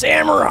stupid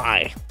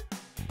samurai.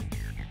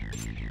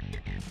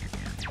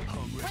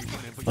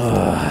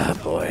 Oh,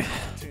 boy.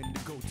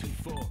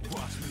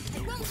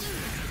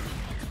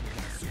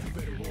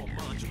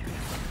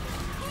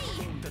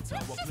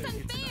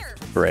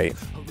 Great.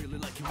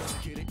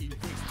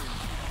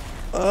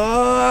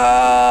 Oh,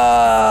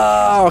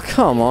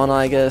 come on,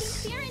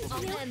 Aigis.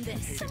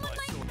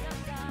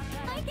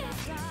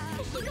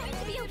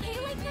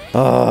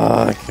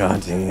 Oh,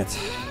 god dang it.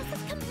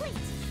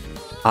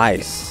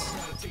 Ice.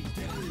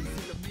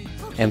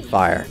 And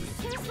fire.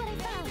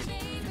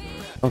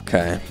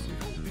 Okay.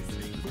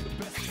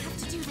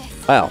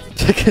 Wow.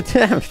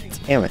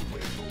 Damn it.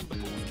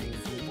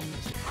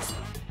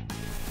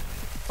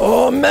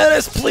 Oh,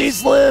 Menace,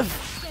 please live!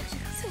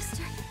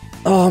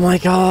 Oh my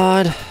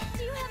god.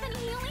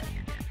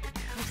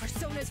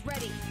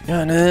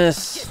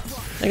 Goodness.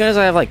 I guess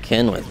I have like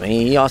Ken with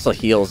me. He also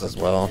heals as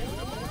well.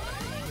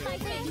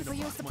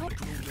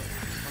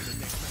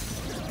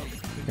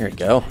 There we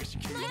go.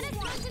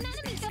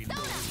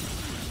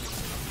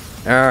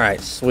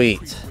 Alright,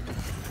 sweet.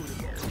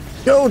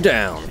 Go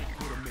down!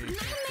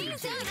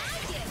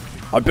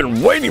 I've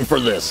been waiting for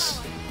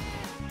this!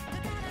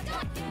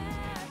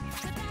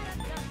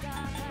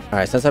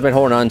 Alright, since I've been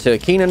holding on to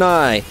it, Keen and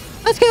I.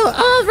 Let's go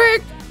over!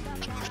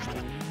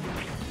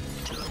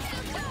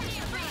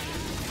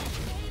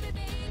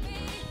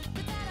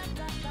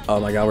 Oh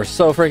my god, we're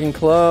so freaking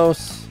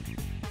close.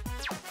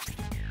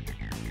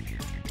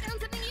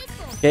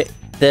 Get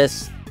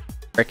this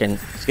freaking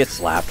get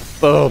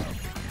slapped. Boom.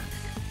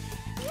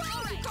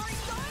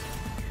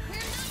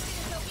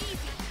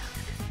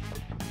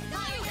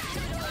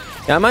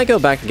 Yeah, I might go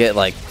back and get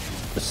like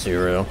the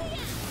Suru.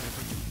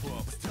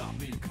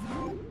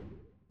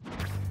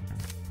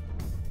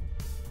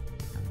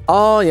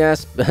 Oh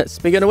yes,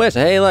 speaking of which,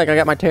 hey look, I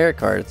got my tarot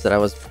cards that I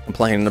was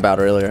complaining about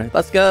earlier.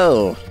 Let's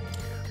go.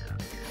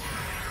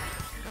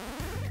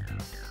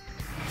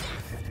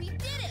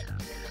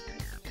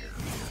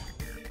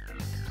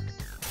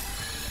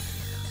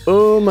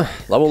 Boom,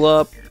 level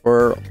up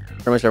for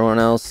pretty much everyone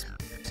else.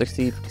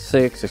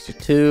 66,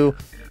 62.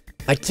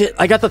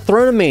 I got the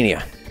Throne of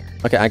Mania.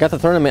 Okay, I got the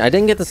Throne of Mania. I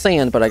didn't get the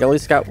sand, but I at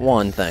least got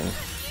one thing.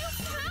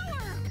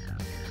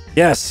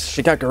 Yes,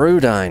 she got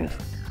Garudine.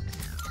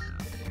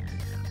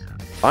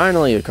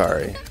 Finally,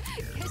 Yukari.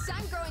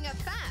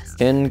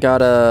 Ken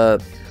got a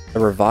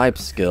revive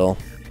skill.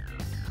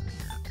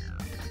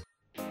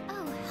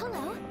 Oh,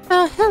 hello.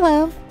 Oh,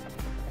 hello.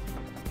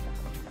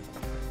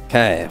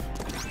 Okay.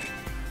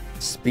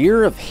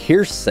 Spear of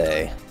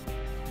Hearsay.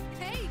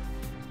 Hey,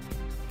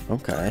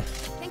 Okay.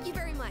 thank you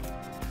very much.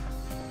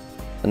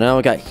 So now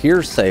we got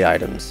Hearsay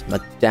items.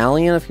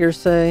 Medallion of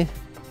Hearsay.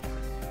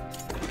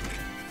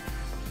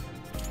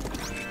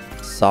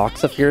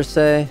 Socks of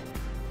Hearsay.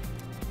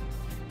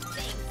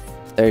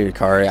 There you,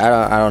 Kari.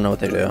 I don't know what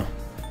they do.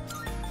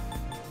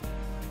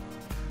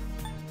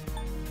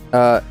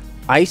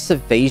 Ice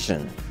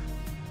evasion.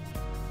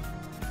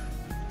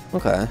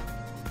 Okay.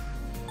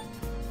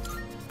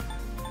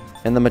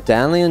 And the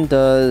medallion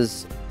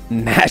does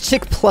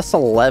magic plus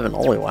 11.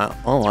 Holy wow.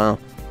 Oh wow.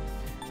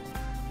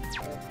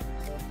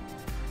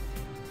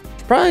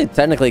 Should probably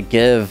technically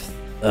give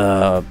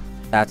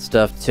that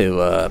stuff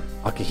to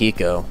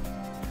Akihiko.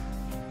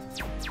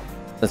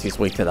 Since he's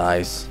weak to the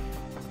ice.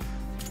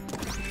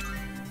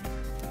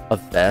 A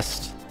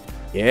vest.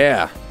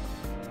 Yeah.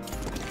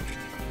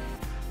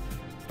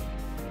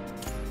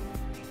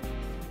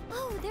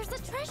 Oh, there's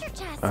a treasure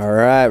chest.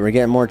 Alright, we're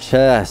getting more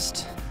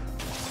chest.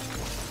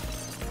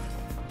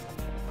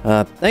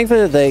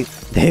 Thankfully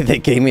they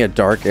gave me a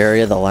dark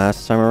area the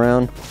last time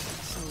around.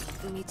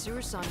 So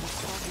Mitsuru-san was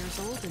 12 years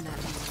old in that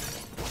movie.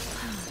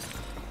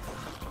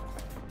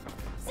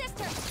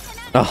 Sister,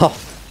 Oh.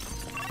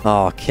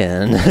 Oh,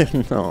 Ken.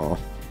 No.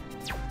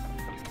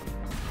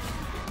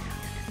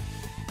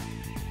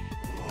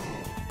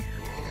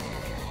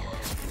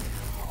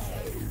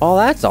 Oh,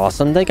 that's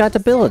awesome. They got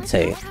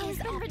debilitate.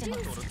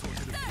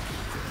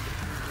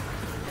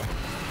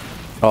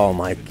 Oh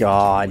my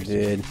god,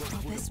 dude.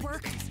 This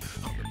work?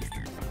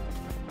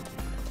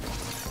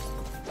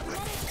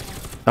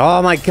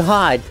 Oh my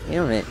god,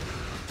 damn it.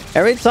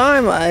 Every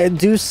time I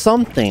do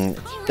something,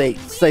 they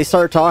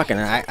start talking.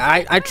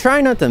 I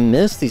try not to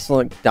miss these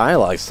like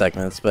dialogue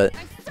segments, but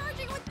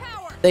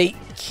they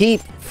keep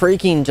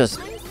freaking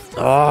just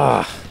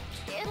Ah.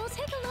 It'll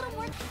take a little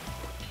more.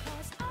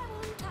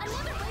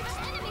 Another wave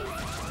of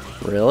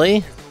enemies.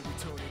 Really?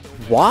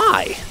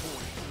 Why?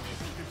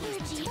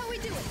 How we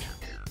doing?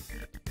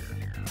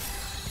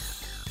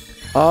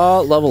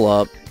 Level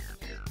up.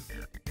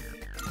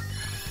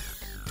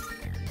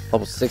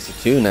 Level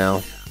 62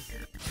 now.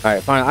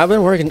 Alright, fine. I've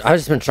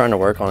just been trying to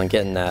work on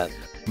getting that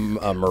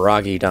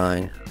Miragi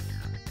dying.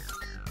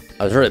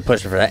 I was really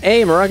pushing for that.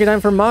 Hey, Miragi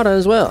dying for Mata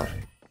as well.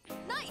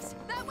 Nice.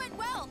 That went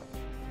well.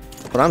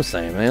 That's what I'm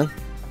saying, man.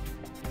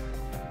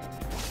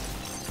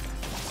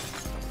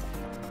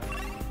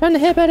 Trying to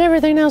hit about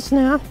everything else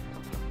now.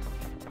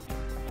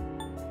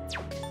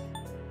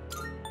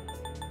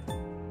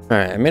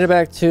 Alright, I made it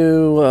back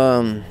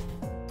to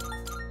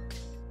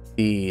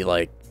the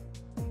like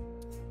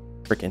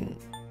freaking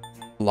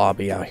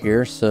lobby out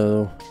here,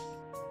 so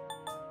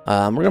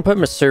we're gonna put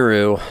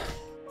Masuru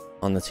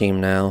on the team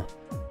now.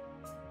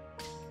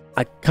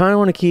 I kind of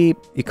want to keep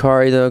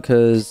Yukari though,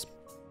 because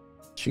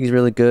she's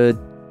really good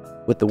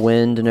with the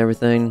wind and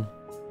everything.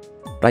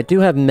 But I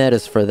do have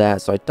metas for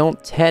that, so I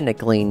don't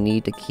technically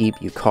need to keep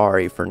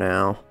Yukari for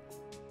now.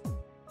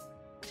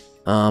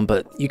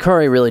 But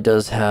Yukari really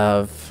does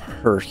have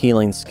her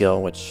healing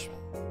skill, which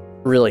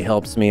really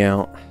helps me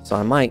out. So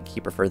I might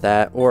keep her for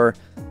that, or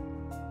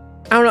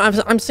I don't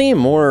know. I'm seeing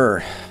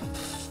more.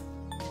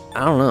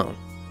 I don't know.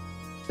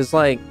 It's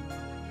like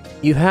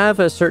you have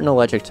a certain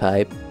electric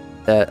type,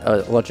 that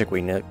electric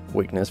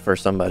weakness for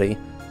somebody.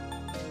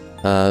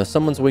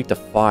 Someone's weak to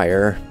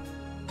fire,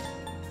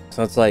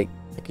 so it's like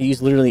I can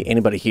use literally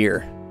anybody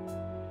here.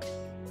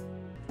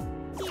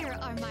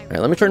 Alright,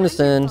 let me turn this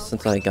in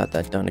since I got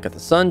that done. I got the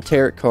Sun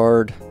Tarot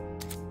card.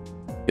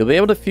 You'll be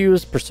able to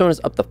fuse personas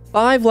up to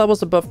 5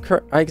 levels above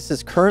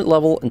Aigis' current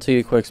level until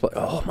you quit exploring.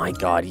 Oh my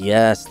god,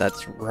 yes,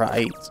 that's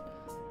right.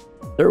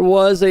 There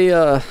was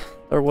a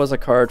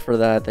card for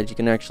that you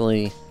can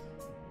actually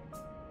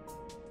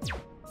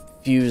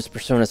fuse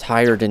personas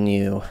higher than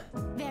you.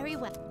 Very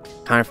well.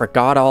 Kind of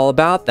forgot all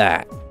about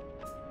that.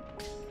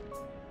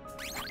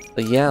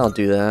 But yeah, I'll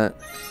do that.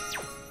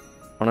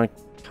 I want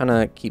to kind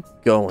of keep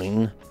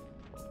going.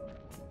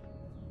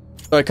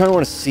 So I kind of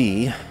want to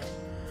see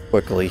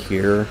quickly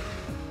here.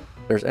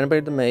 If there's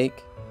anybody to make.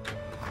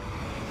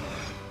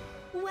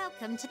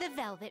 Welcome to the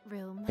Velvet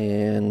Room.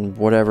 And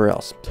whatever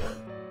else.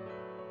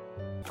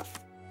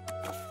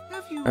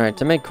 Alright,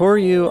 to make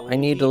Koryu, I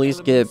need to at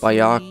least get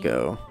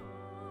Bayako.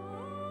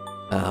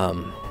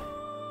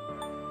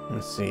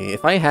 Let's see.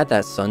 If I had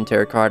that Sun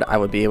Tarot card, I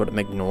would be able to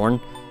make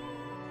Norn.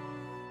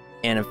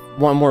 And if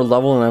one more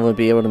level, and I would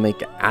be able to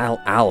make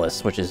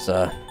ATLUS, which is,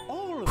 I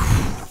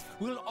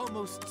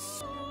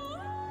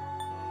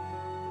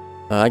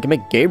can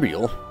make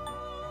Gabriel.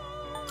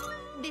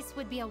 This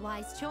would be a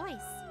wise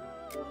choice.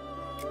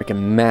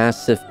 Freaking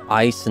massive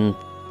ice and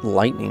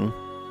lightning.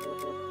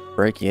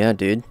 Break, yeah,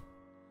 dude.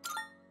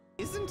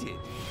 Isn't it?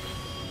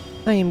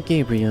 I am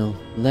Gabriel.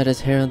 Let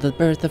us herald the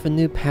birth of a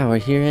new power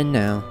here and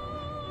now.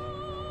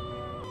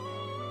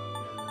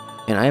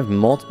 And I have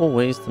multiple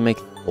ways to make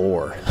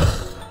Thor.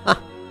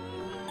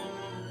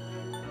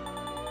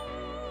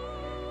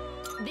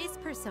 This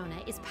persona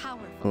is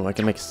powerful. Oh, I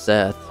can make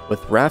Seth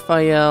with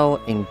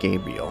Raphael and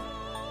Gabriel.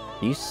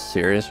 Are you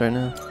serious right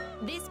now?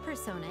 This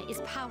persona is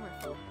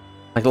powerful.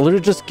 I literally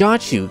just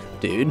got you,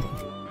 dude.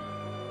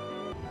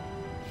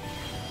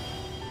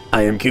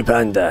 I am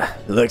Kupanda.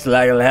 Looks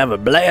like I'll have a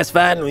blast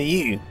fighting with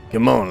you.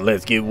 Come on,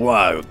 let's get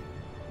wild.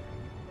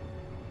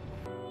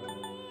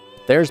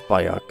 There's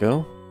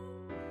Bayako.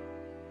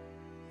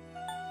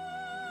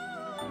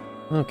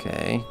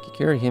 Okay,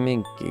 Kikira,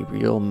 Hime,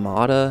 Gabriel,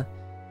 Mata,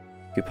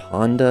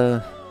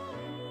 Kupanda.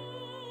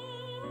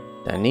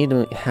 I need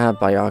to have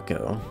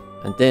Bayako,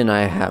 and then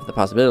I have the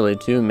possibility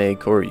to make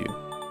Koryu.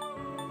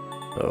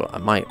 So I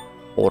might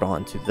hold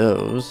on to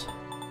those.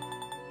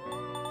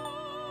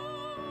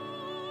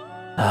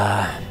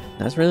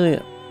 That's really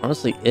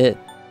honestly it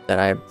that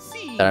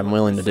I'm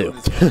willing to do.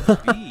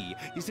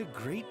 Is a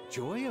great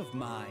joy of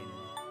mine.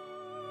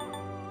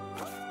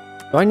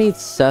 Do I need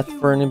Seth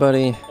for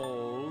anybody?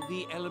 All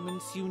the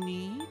elements you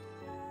need.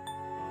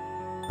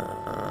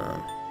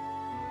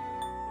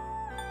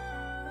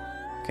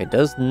 Okay,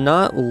 does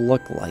not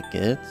look like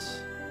it.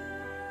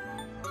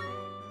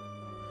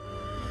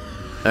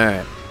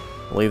 Alright,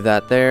 leave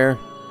that there.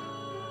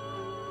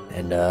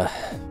 And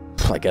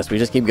I guess we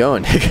just keep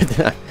going.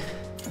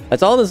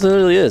 That's all this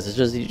literally is. It's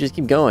just you just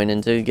keep going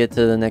until you get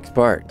to the next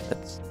part.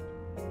 That's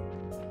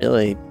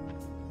really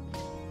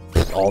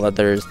all that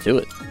there is to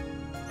it.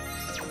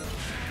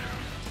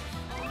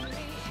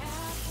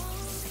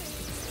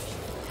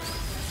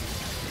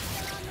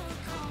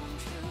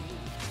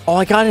 Oh,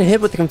 I got hit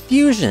with the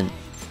confusion.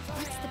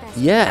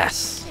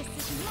 Yes.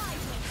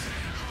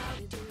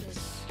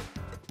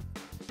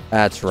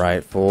 That's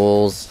right,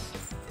 fools.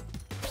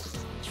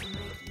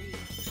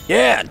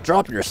 Yeah,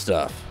 drop your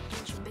stuff.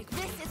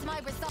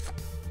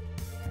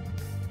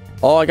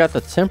 Oh, I got the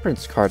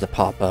Temperance card to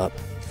pop up.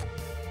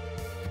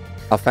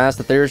 How fast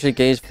the Therapy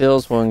gauge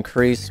fills will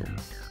increase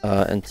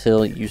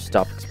until you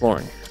stop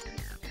exploring.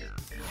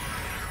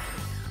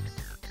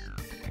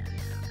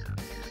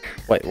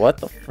 Wait, what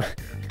the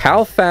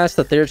how fast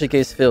the therapy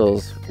gauge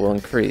fills will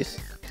increase.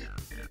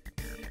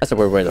 That's a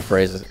weird way to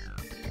phrase it.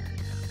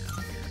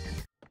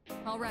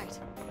 All right,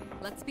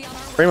 let's be on our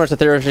way. Pretty much the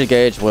therapy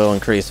gauge will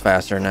increase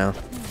faster now.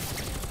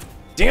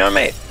 Damn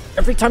it!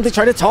 Every time they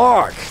try to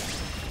talk!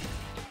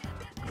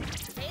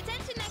 Pay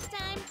attention next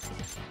time.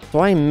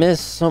 Why I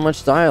miss so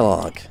much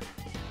dialogue?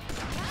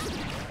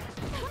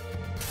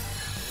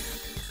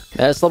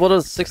 That's level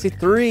to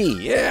 63,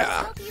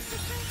 yeah!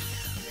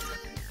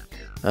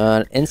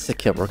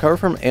 Insta-kill. Recover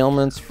from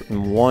ailments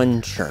in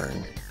 1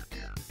 churn.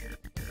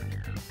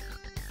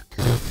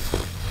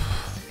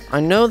 I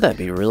know that'd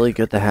be really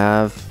good to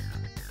have.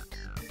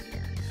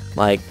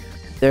 Like,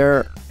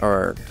 there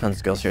are tons of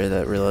skills here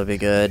that really would be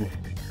good.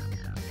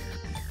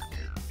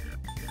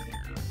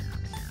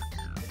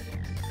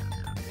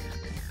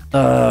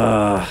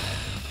 Now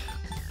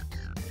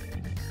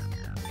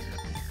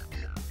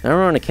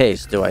we're on a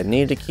case. Do I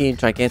need to keep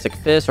Gigantic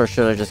Fist or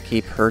should I just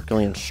keep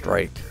Herculean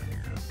Strike?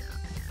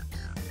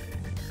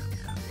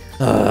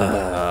 Done.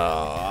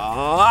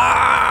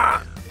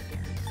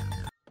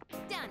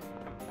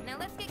 Now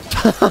let's get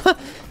going.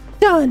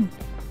 Done.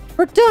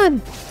 We're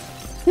done.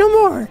 No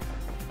more.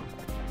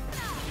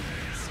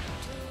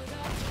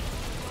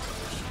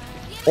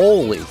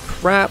 Holy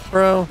crap,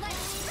 bro.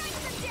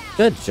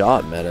 Good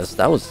job, Metis.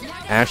 That was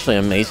actually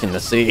amazing to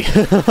see.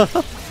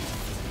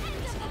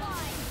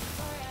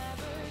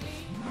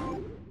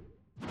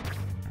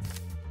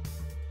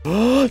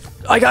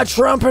 I got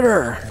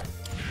Trumpeter!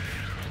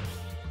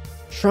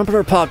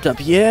 Trumpeter popped up,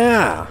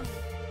 yeah!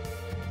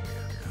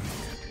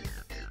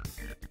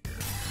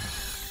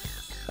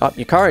 Oh,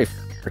 Yukari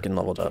freaking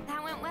leveled up.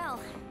 That went well.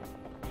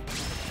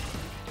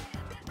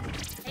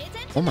 Pay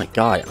attention. Oh my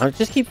god, I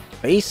just keep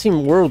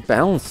facing world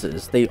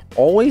balances. They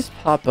always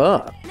pop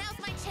up. Now's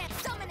my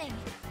chance. Summoning.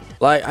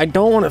 Like, I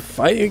don't want to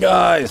fight you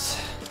guys.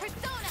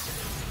 Persona.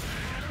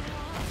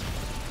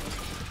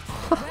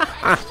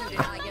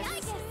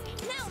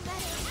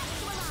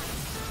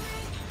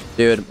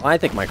 Dude, I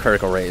think my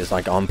critical rate is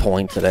like on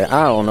point today.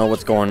 I don't know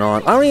what's going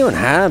on. I don't even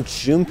have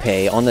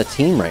Junpei on the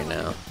team right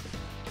now.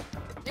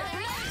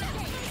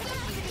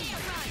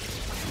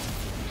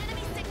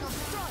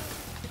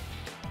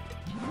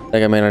 I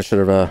think I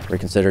should have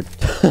reconsidered.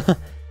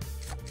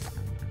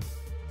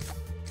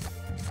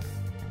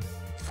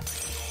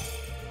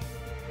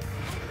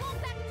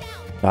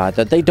 God,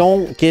 that they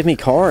don't give me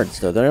cards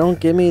though. They don't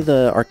give me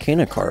the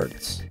Arcana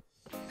cards.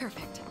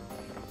 Perfect.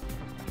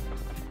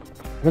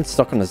 I've been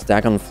stuck on this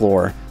daggone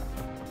floor.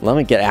 Let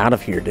me get out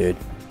of here, dude.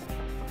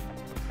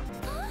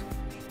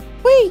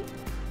 Wait.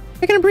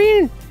 We're gonna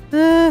breathe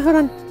in. Hold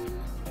on.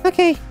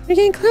 Okay, we're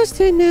getting close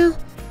to it now.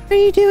 How are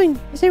you doing?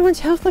 Is everyone's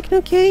health looking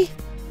okay?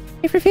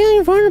 If you're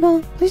feeling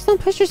vulnerable, please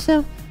don't push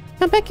yourself.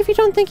 Come back if you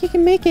don't think you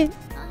can make it.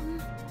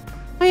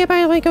 Oh yeah,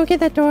 by the way, go get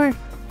that door.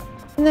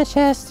 In that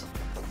chest.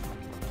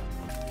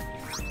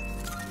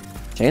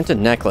 Enchanted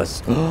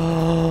necklace.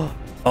 Oh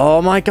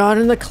my god,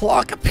 and the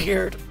clock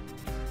appeared.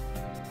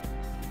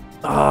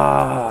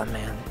 Oh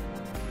man.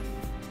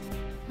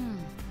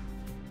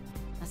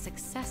 A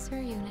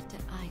successor unit to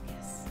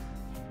Aigis.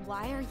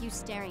 Why are you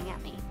staring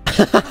at me?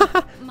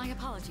 My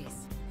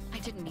apologies. I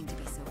didn't mean to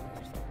be so rude.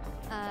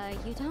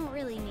 You don't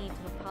really need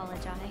to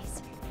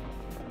apologize.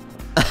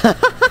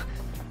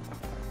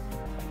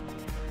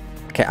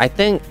 Okay, I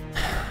think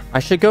I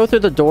should go through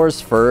the doors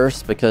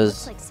first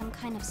because Looks like some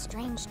kind of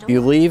strange door. if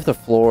you leave the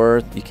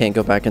floor, you can't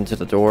go back into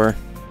the door.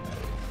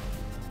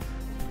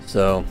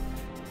 So,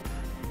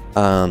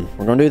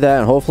 we're gonna do that,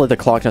 and hopefully the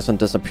clock doesn't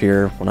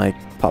disappear when I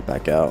pop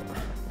back out.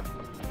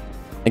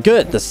 And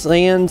good, the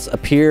sands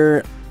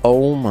appear.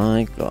 Oh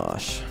my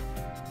gosh.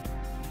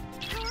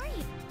 How are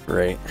you?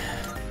 Great.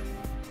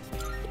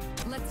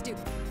 Let's do it.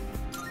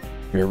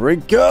 Here we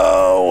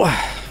go!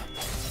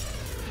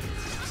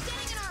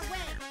 Getting in our way.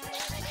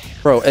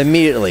 Bro,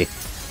 immediately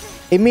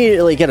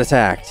get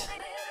attacked.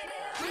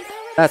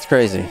 That's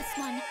crazy. This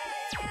one. It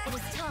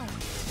is time.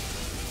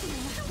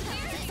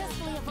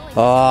 Successfully avoided.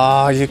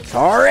 Oh,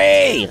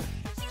 Yukari!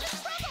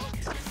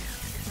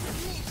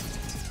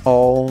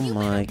 Oh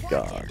my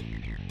god.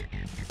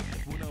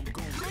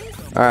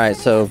 Alright,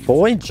 so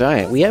Boy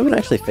Giant. We haven't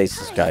actually faced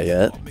this guy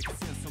yet.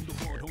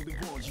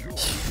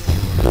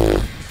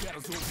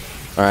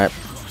 Alright.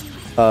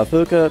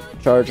 Fuka,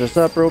 charge us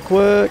up real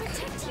quick.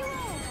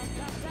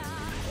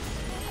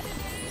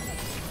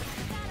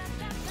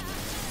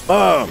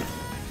 Boom!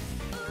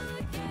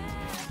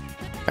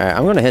 Alright,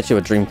 I'm gonna hit you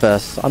with Dream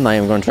Fest. I'm not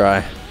even gonna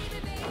try.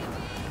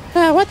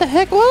 What the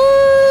heck?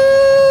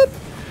 What?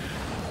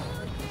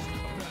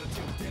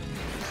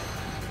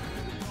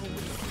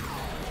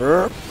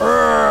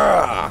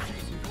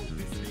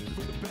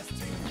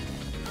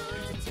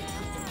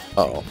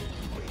 Uh-oh.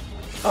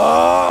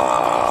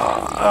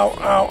 Oh! Ow,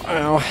 ow,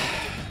 ow.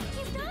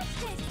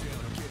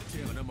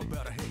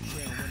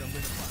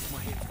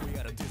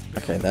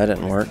 Okay, that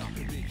didn't work.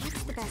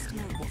 What's the best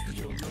move?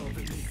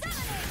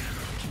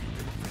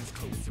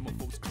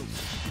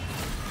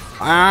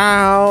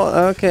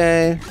 Ow!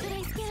 Okay. Did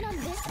I scan on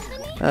this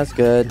enemy? That's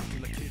good.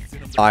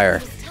 Fire.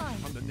 Time.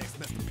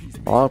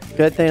 Oh,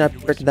 good thing I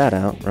figured that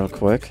out real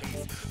quick.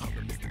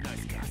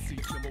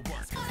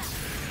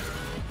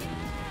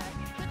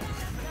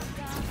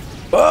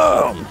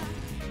 Boom!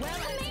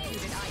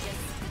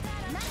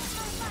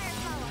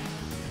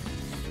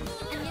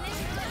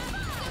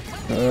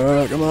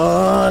 Oh, come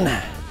on!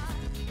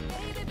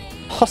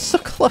 Oh, so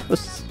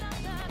close!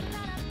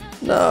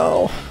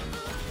 No!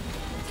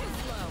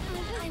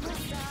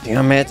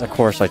 Damn it! Of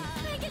course.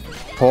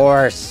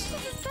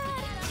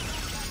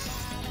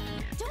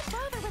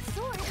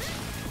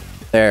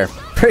 There.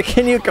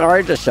 Freaking you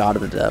guard just shot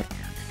him to death.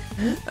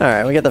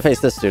 Alright, we get to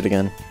face this dude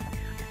again.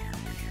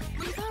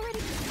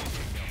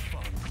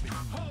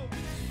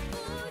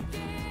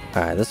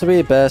 Alright, this would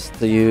be best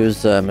to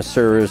use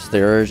Masuru's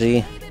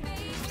theurgy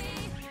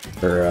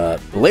for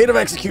blade of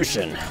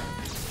execution.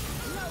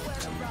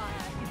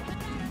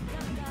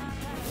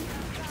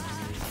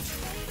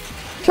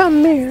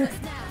 Come here.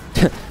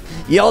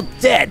 You're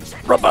dead.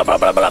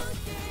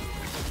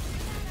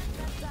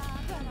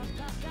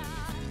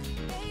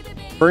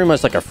 Pretty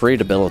much like a free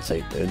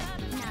debilitate, dude.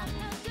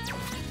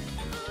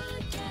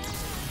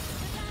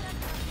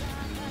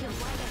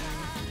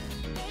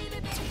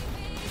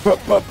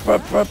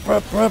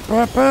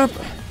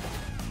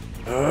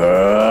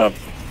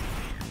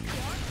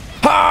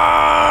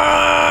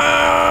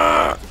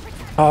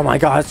 Oh my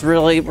god, it's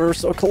really, we're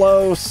so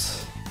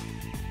close.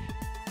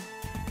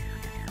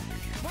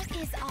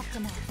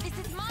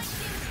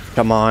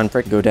 Come on,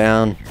 frick, go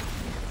down.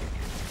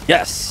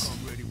 Yes.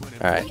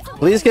 Alright,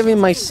 please give me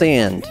my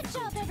sand.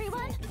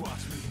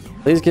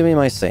 Please give me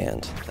my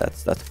sand.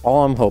 That's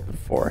all I'm hoping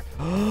for.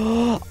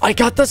 I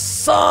got the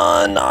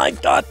sun! I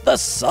got the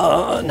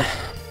sun!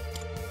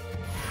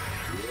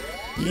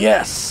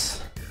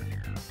 Yes!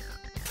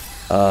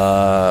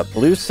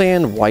 Blue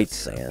sand, white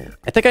sand.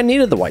 I think I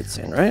needed the white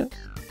sand, right?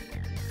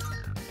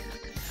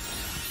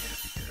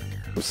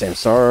 Blue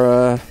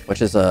Samsara,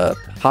 which is a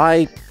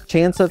high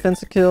chance of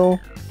insta-kill.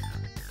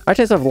 High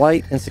chance of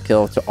light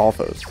insta-kill to all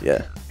foes,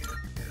 yeah.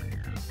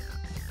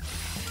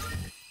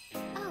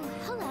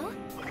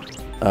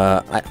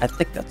 I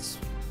think that's...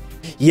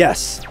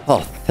 Yes! Oh,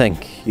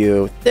 thank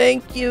you.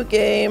 Thank you,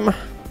 game!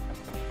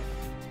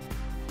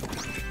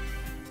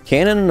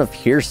 Cannon of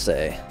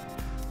Hearsay.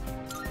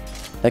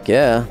 Heck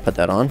yeah, put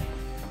that on.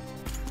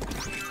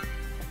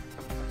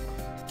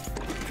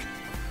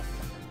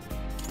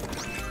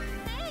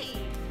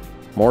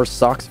 More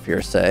Socks of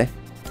Hearsay.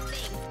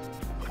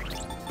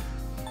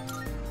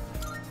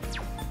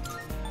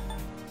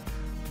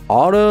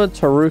 Auto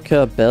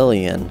Taruka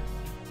Bellion.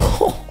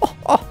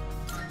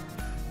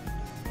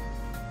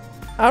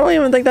 I don't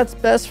even think that's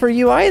best for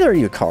you either,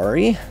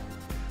 Yukari.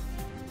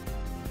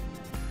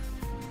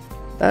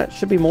 That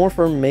should be more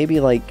for maybe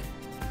like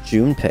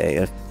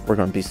Junpei, if we're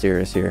gonna be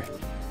serious here.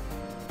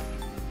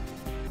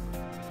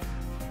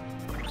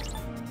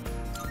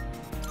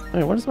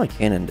 Wait, what does my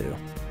cannon do?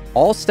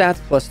 All stats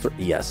plus 3.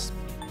 Yes.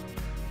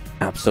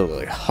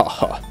 Absolutely.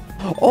 Haha.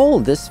 Oh,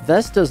 this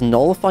vest does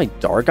nullify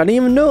dark. I didn't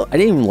even know. I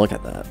didn't even look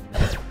at that.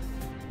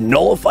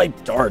 Nullify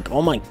dark.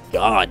 Oh my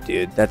god,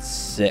 dude. That's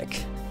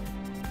sick.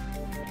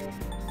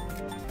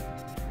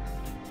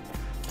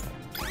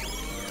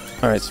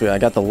 Alright, so I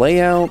got the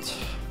layout.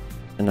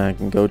 And I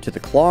can go to the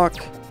clock.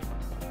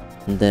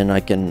 And then I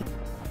can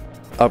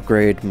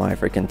upgrade my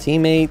freaking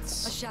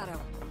teammates. A shadow.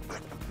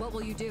 What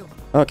will you do?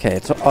 Okay,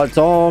 it's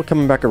all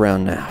coming back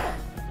around now.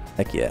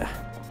 Heck yeah.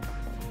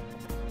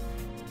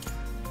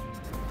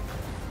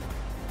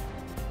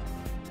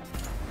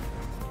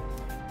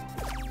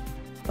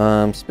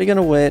 Speaking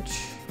of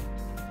which,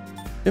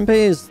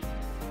 Junpei is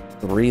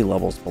 3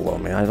 levels below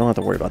me. I don't have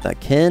to worry about that.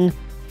 Ken,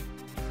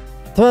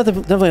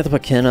 definitely have to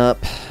put Ken up.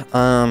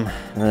 And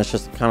it's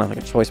just kind of like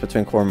a choice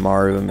between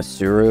Koromaru and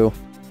Masuru.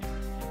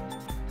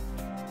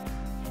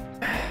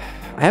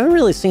 I haven't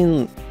really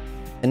seen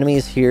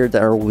enemies here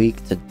that are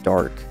weak to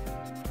dark.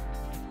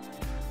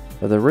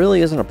 But there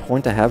really isn't a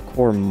point to have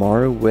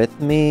Koromaru with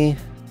me.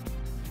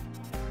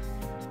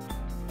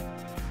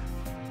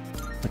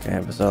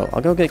 Okay, so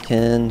I'll go get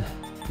Ken.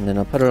 And then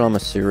I'll put it on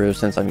Masuru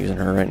since I'm using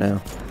her right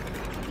now.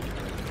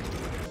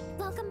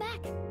 Welcome back.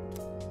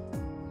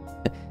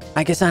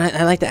 I guess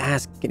I'd like to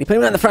ask, can you put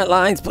me on the front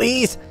lines,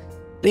 please?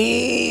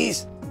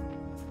 Please?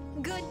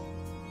 Good.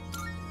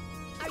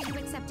 Are you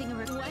accepting a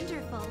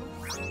wonderful?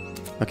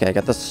 Okay, I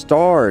got the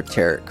Star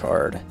Tarot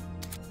card.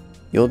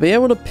 You'll be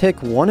able to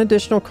pick 1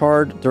 additional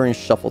card during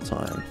shuffle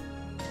time.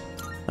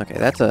 Okay,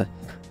 that's a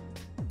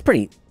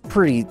pretty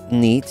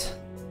neat.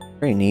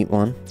 Very neat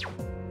one.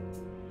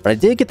 But I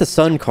did get the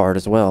Sun card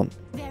as well.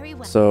 Very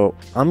well. So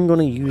I'm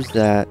gonna use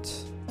that.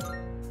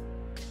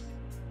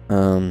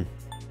 I'm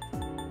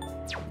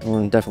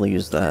gonna definitely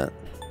use that.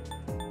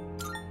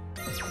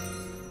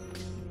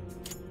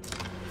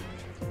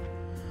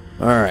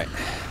 Alright.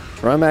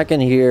 Run back in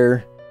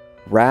here.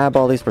 Grab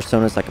all these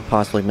personas I can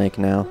possibly make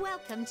now.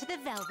 Welcome to the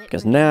Velvet.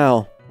 Because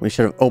now we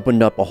should have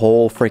opened up a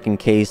whole freaking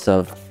case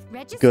of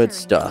good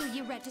stuff.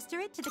 You register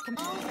it to the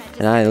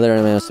And I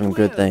literally have some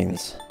good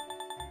things.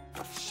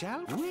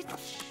 Shall we?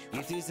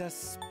 It is a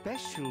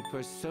special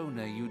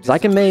persona you So I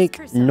can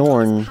make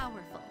Norn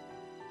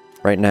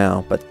right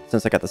now. But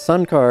since I got the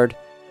sun card,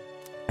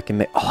 I can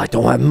make... Oh, I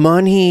don't have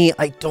money!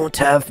 I don't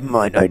have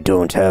money! I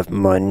don't have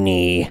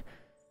money!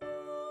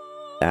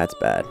 That's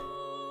bad.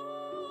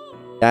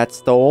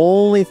 That's the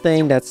only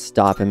thing that's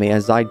stopping me,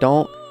 as I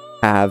don't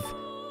have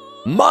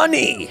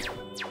money!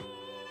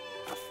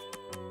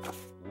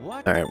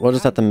 Alright, we'll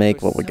just have to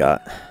make what we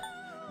got.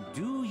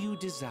 Do you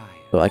desire?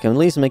 So I can at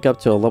least make up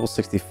to a level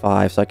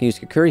 65, so I can use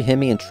Kukuri,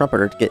 Himi, and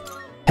Trumpeter to get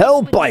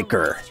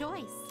Hellbiker!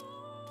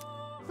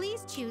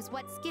 Please choose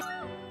what skill.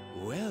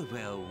 Well,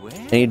 well, well.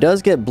 And he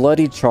does get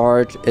Bloody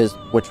Charge,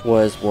 which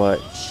was what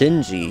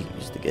Shinji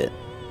used to get.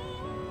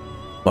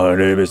 My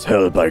name is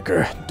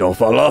Hellbiker. Don't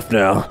fall off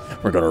now.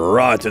 We're gonna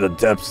ride to the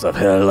depths of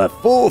hell at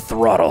full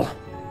throttle.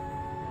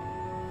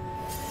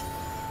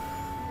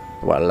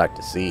 That's what I like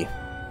to see.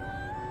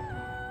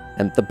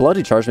 And the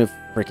Bloody Charge move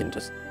freaking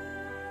just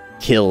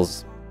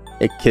kills.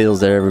 It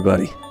kills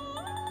everybody.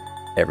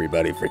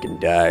 Everybody freaking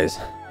dies.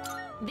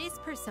 This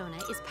persona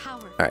is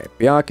powerful. Alright,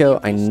 Byakko,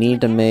 I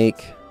need to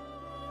make...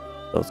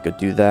 Let's go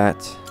do that.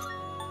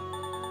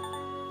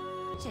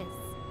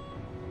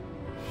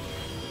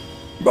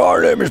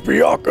 My name is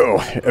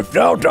Byakko. If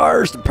thou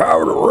desires the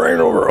power to reign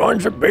over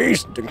hundreds of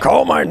beasts, then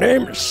call my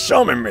name and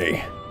summon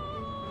me.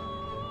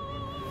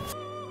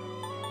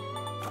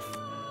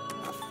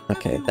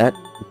 Okay, that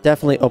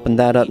definitely opened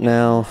that up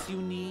now.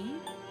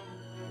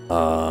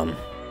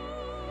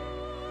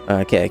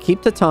 Okay,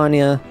 keep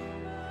Titania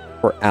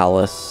for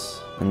Alice,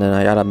 and then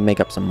I gotta make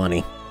up some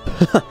money.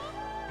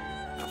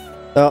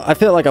 So I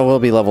feel like I will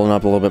be leveling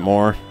up a little bit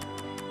more.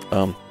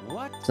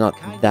 It's not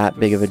that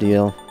big of a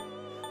deal.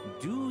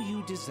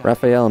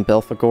 Raphael and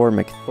Belphegor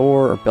make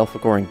Thor, or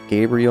Belphegor and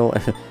Gabriel.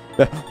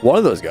 One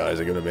of those guys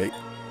are gonna make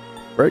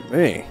break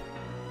me.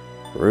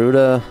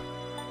 Garuda,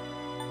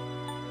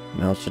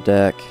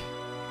 Melchizedek,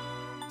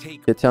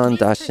 Kitan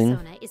Dashin.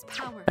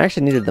 I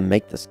actually needed to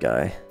make this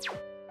guy.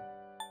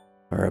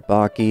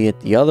 Arabaki,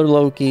 the other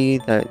Loki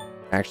that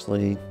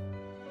actually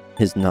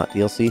is not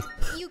DLC.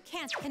 You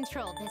can't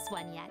control this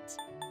one yet.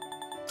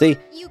 See,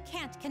 You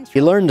can't control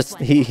he learned this to,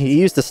 one he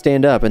used to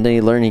stand up, and then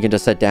he learned he can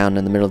just sit down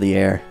in the middle of the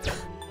air.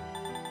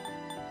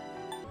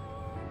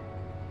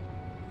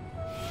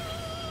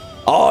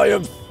 I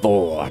am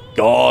Thor,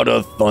 god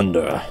of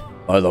thunder.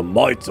 By the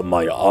might of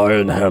my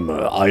iron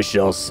hammer, I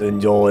shall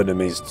send your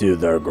enemies to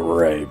their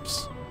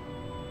graves.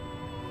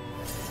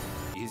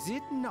 Is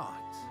it not?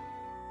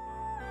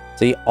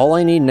 See, all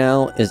I need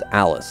now is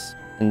Alice,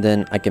 and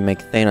then I can make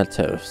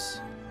Thanatos.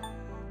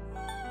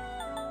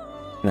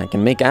 And I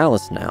can make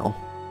Alice now.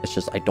 It's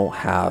just I don't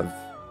have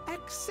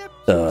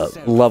the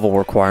level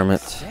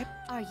requirement.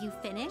 Are you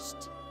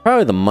finished?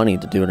 Probably the money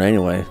to do it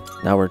anyway.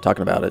 Now we're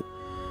talking about it.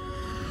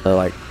 So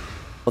like,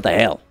 what the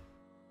hell?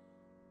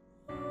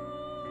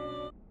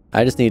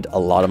 I just need a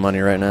lot of money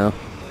right now.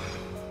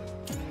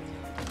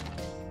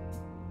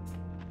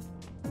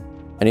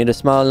 I need a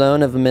small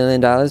loan of $1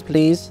 million,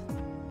 please.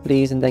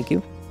 Please and thank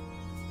you.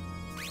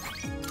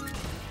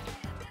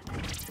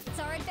 It's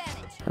our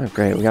advantage. Oh,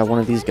 great. We got one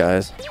of these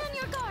guys. Be on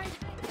your guard.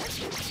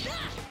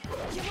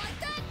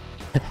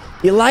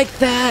 You You like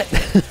that? like that?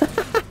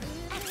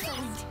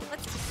 Excellent.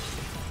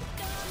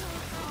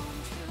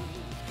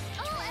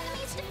 All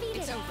enemies defeated.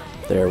 It's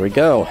over. There we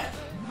go.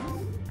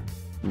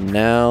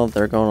 Now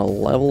they're going to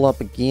level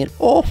up again.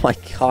 Oh my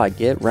god,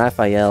 get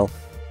Raphael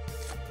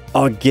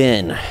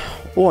again.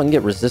 Oh, I can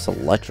get resist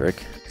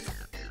electric.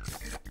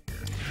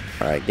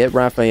 Alright, get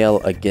Raphael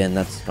again.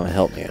 That's going to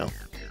help me out.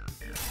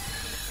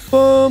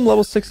 Boom,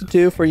 level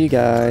 62 for you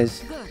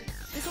guys. Good.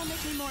 This will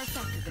make me more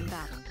effective in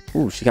battle.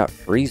 Ooh, she got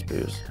freeze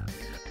boost.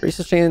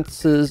 Increases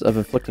chances of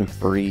inflicting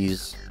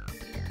freeze.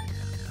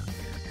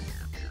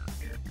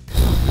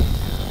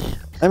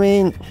 I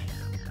mean...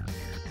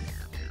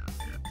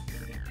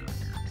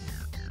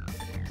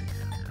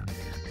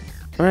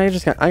 I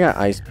got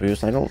ice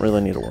boost. I don't really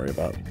need to worry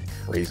about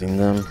freezing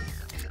them.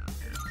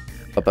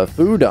 But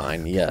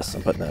Bafudine, yes,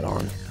 I'm putting that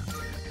on.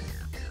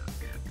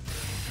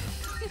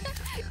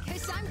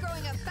 I'm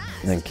growing up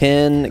fast. And then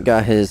Ken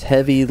got his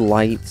heavy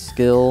light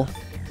skill.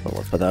 So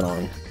let's put that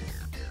on.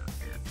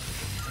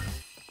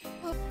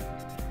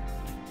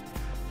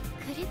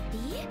 Could it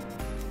be?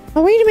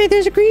 Oh, wait a minute,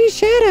 there's a green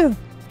shadow.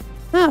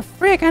 Oh,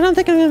 frick, I don't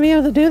think I'm gonna be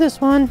able to do this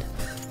one.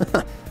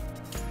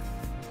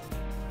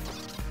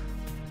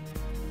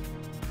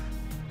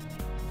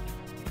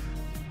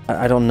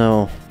 I don't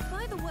know.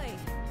 By the way,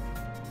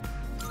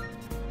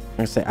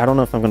 I don't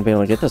know if I'm going to be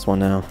able to get this one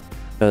now.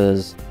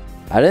 Because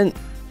I didn't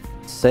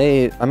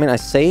save. I mean, I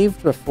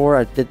saved before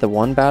I did the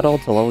one battle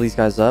to level these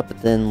guys up.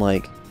 But then,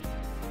 like...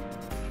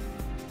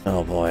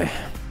 Oh, boy.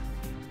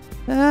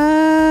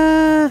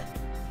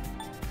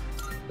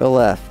 Go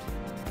left.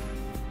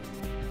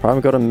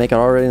 Probably going to make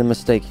already a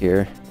mistake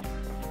here.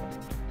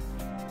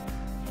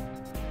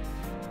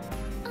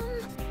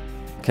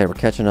 Okay, we're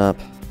catching up.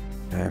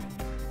 Okay.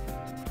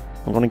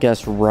 I'm gonna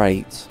guess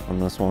right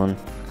on this one.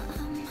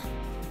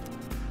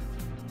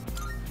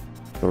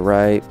 Go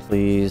right,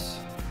 please.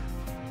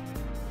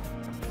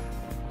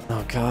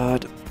 Oh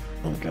god.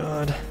 Oh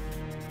god.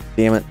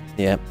 Damn it.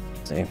 Yep.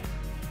 See.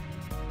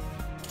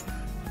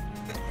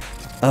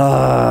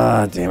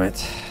 Ah, damn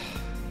it.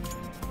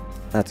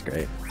 That's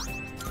great.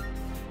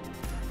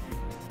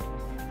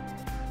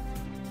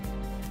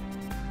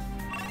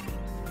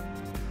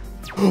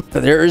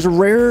 There is a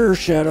rare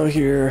shadow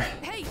here.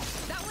 Hey,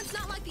 that one's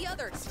not like the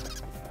others.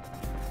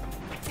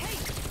 Hey,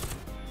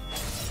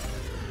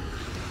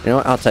 You know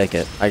what? I'll take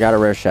it. I got a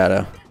rare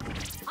shadow.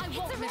 I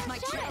won't miss my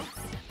chance.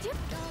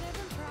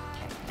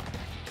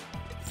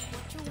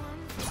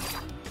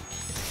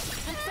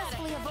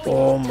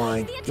 Oh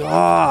my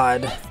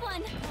god.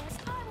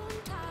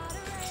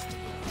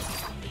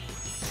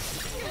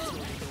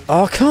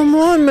 Oh, come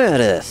on,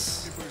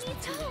 Metis.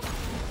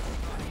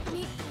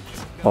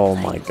 Oh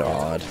my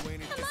god.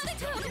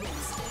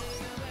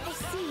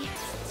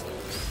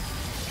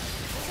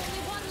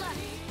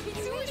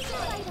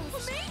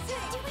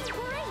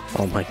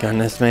 Oh my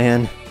goodness,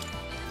 man.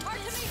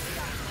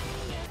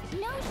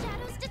 No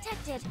shadows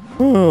detected.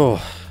 Ooh.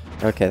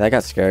 Okay, that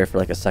got scary for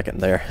like a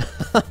second there.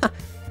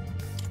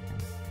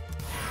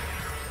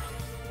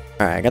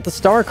 Alright, I got the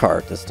star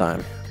card this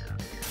time.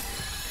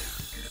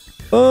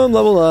 Boom,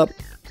 level up.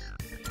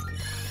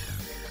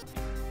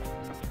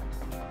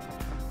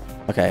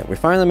 Okay, we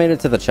finally made it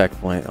to the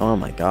checkpoint. Oh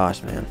my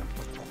gosh, man.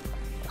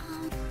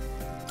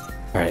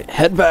 Alright,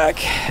 head back.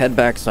 Head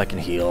back so I can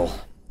heal.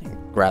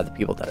 And grab the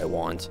people that I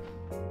want.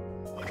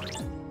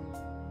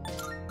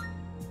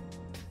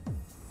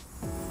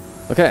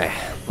 Okay,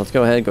 let's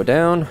go ahead and go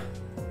down.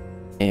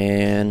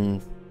 And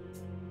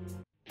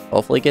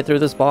hopefully get through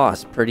this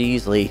boss pretty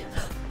easily.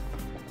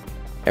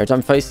 Every time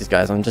I face these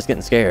guys, I'm just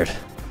getting scared.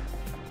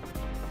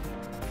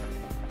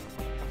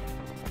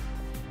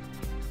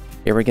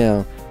 Here we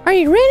go. Are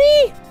you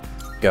ready?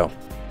 Go.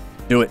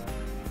 Do it.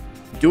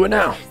 Do it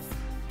now.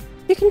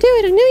 You can do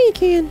it. I know you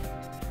can.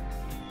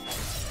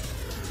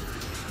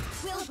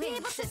 We'll be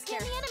able to scare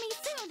the enemy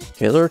soon.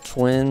 Killer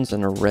twins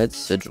and a red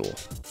sigil.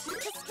 That's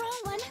a strong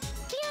one.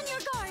 Be on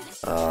your guard.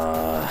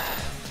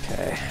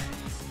 Okay.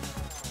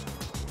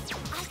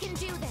 I can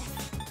do this.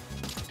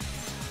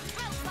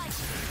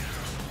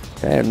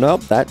 Outfight. Okay,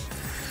 nope, that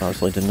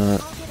obviously did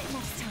not. I'll get it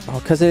next time. Oh,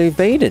 because it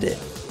evaded it.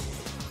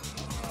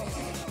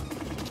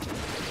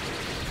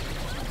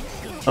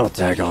 Oh,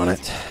 daggone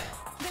it.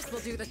 This will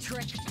do the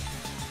trick.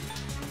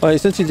 Oh,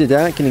 since you did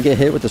that, can you get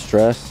hit with the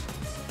stress?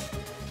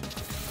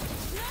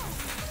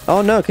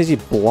 Oh, no, because you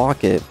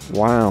block it.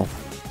 Wow. I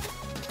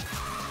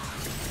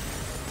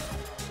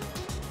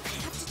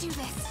have to do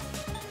this.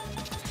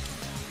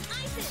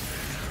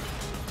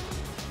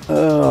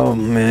 Oh,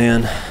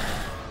 man.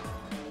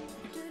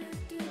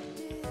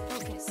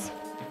 Focus.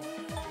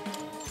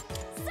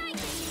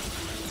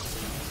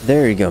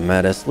 There you go,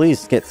 Metis. At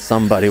least get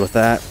somebody with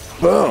that.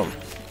 Boom.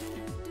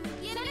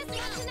 You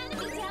notice an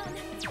enemy down.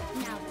 Now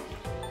then.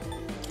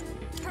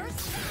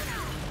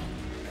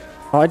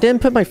 Oh, I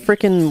didn't put my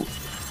freaking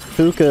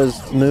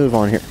Fuka's move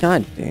on here.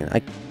 God damn.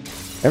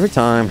 Every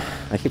time,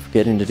 I keep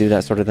forgetting to do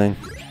that sort of thing.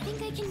 I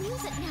think I can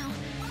use it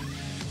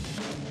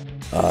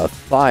now.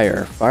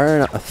 Fire.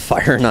 Fire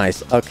and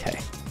ice. Okay.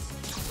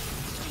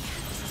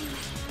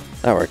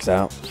 That works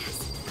out.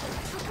 Yes.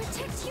 I'll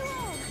protect you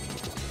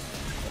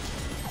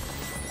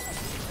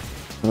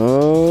all.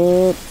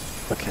 Oh,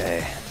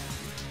 okay.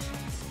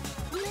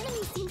 The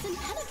enemy seems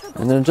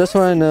impenetrable. And then just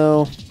so I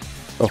know...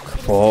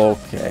 Oh,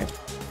 okay.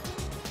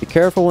 Be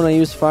careful when I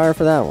use fire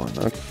for that one.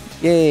 Okay.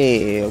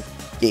 Okay.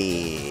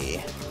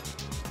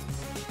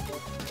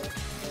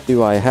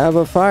 Do I have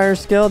a fire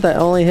skill that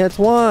only hits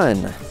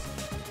one?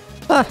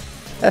 Ha!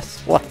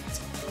 Guess what?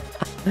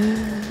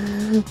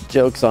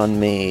 Joke's on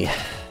me.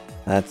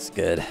 That's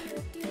good.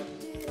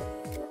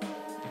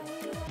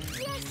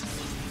 Yes.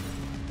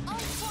 All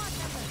squad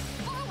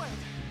members, forward.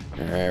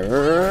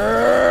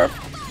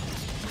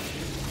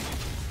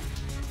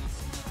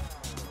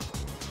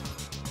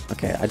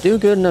 Okay, I do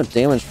good enough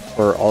damage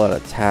for all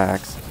that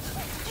attacks.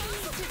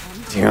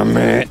 Damn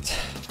it.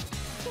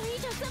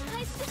 Senpai's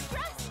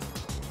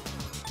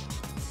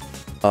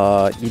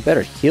distressed. You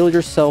better heal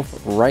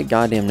yourself right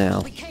goddamn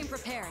now. We came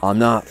prepared. I'm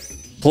not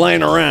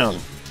playing around.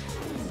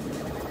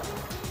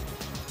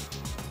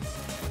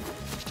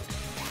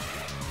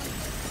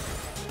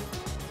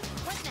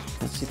 What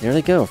next? Let's see, there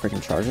they go,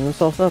 freaking charging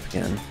themselves up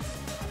again.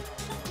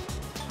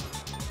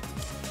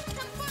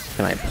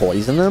 Can I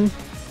poison them?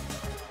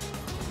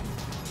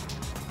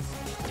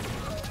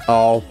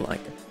 Oh my god.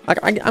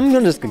 I'm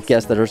gonna just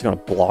guess that they're just gonna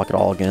block it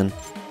all again.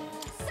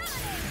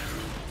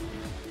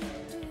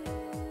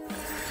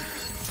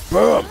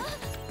 Boom.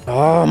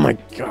 Oh my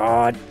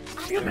god.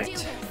 Damn I can do it.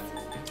 this.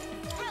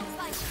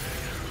 Outfight.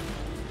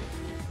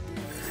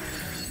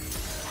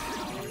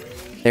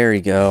 There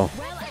you go.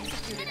 Well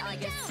executed,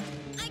 Aigis.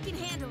 I can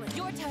handle it.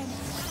 Your turn. I'll go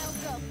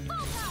full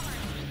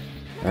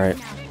power. Alright.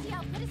 Energy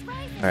output is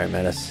rising. Alright,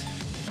 Metis.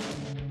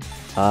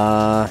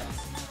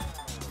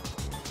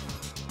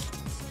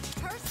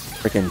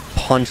 Freaking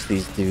punch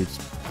these dudes.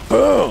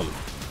 Boom!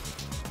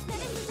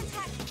 Nemesis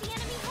attack the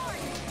enemy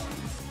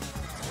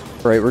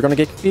horde. Right, we're gonna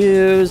get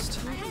confused.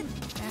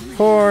 Of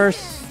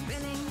course.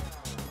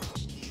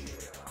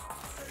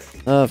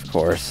 Of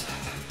course.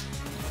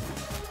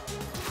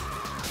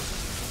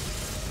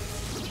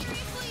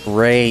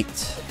 Great.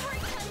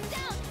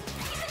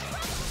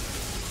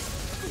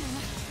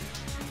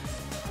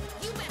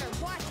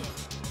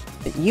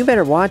 You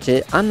better watch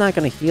it. I'm not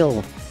gonna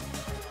heal.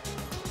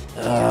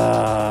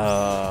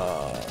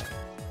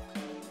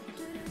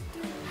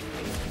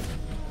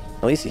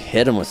 At least you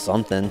hit him with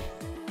something.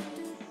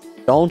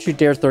 Don't you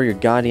dare throw your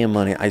goddamn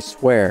money, I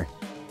swear.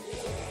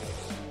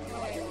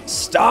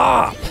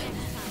 Stop!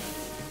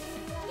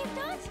 You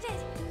dodged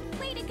it.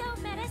 Way to go,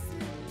 Menace.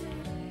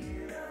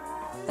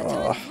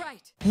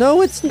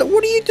 No, it's no.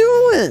 What are you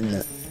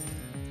doing?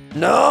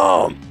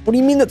 No. What do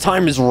you mean the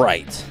time is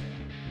right?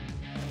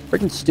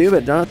 Freaking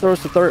stupid. Don't throw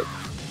us to third.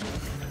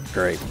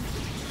 Great.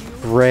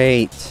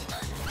 Great.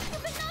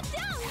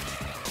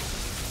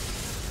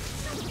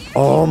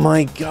 Oh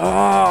my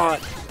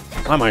god.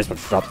 I might as well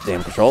drop the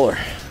damn controller.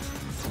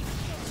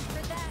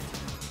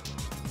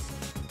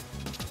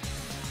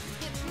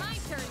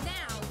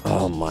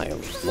 Oh my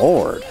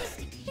lord.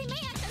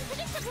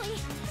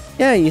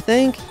 Yeah, you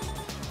think?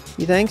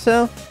 You think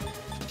so?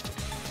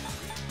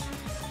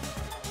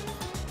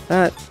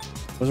 That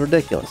was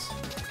ridiculous.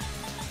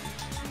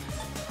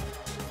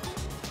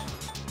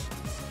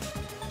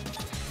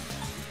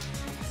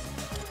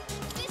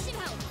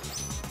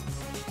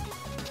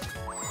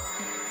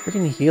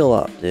 Freaking heal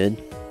up,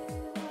 dude.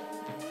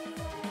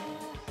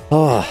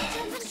 Oh.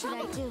 What should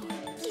I do?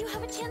 Do you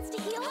have a chance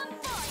to heal him?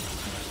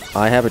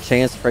 I have a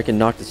chance to freaking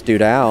knock this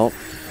dude out.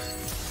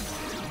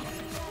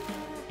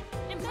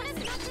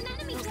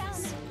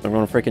 I'm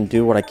gonna freaking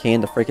do what I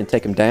can to freaking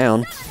take him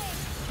down.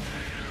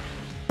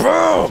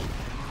 Boom!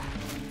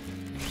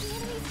 The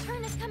enemy's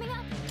turn is coming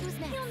up. Who's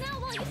next? Heal now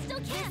while you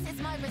still can. This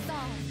is my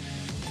resolve.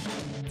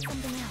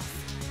 Something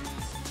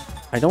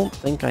else. I don't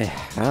think I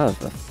have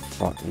a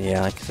fuck.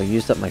 Yeah, because I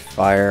used up my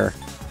fire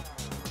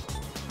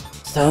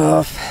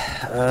stuff.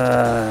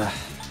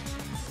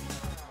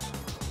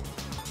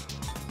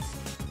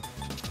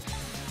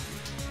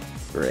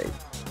 Great.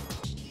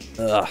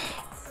 Ugh.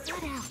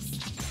 What else?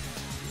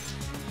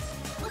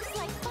 Looks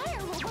like fire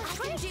will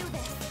work. I can do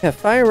this. Yeah,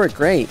 fire worked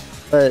great,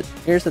 but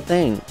here's the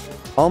thing.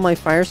 All my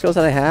fire skills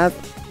that I have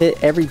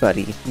hit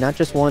everybody, not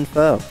just one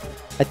foe.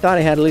 I thought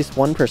I had at least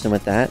one person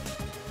with that,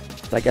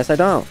 but I guess I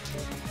don't.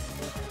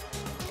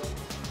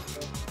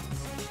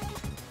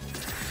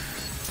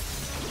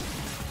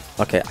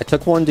 Okay, I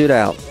took one dude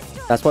out.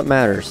 That's what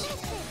matters.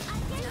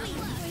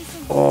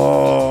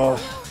 Oh.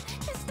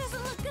 This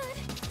doesn't look good.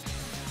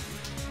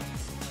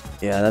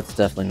 Yeah, that's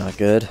definitely not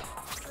good.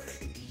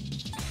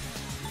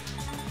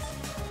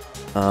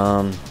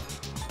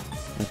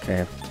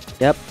 Okay.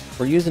 Yep,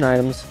 we're using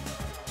items.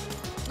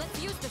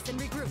 Let's use this and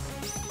regroup.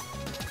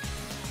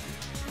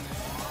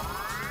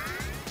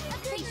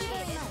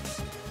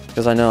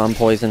 Because I know I'm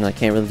poisoned, I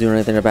can't really do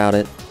anything about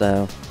it,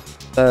 so...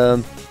 I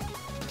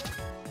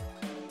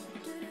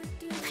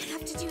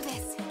have to do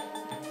this.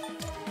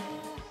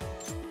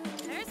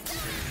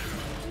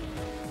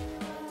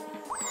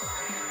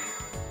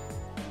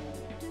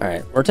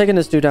 Alright, we're taking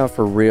this dude out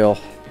for real.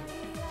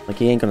 Like,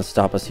 he ain't gonna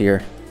stop us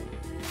here.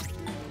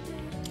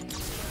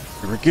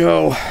 Here we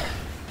go.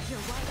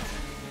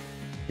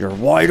 You're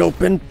wide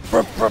open.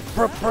 Burp, burp,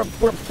 burp, burp,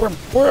 burp, burp,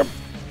 burp.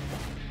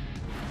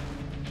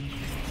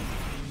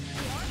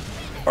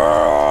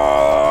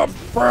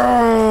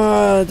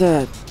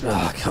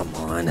 Oh, come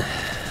on.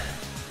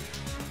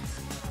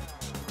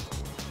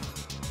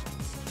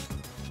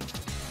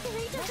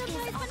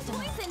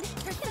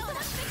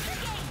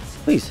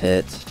 Please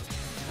hit.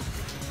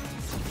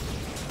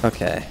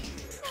 Okay.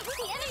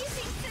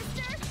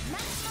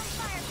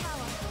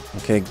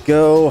 Okay,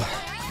 go.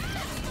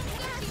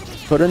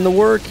 Put in the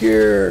work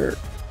here.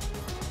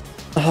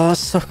 Oh,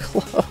 so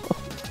close.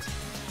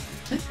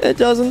 It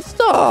doesn't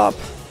stop.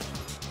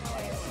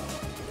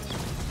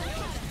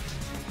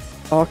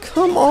 Oh,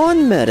 come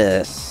on,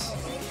 Metis.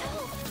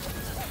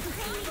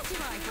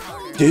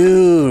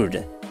 Dude.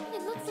 It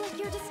looks like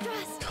you're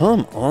distressed.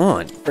 Come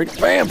on.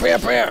 Bam, bam,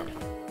 bam.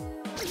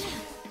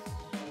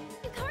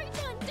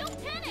 Don't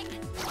panic.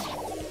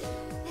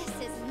 This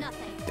is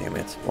nothing. Damn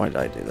it. Why did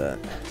I do that?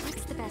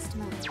 What's the best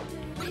move?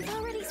 I've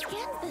already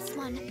scanned this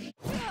one.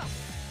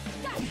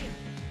 Got you.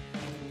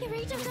 Your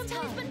agent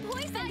has been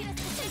poisoned.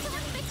 Did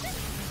someone fix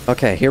it?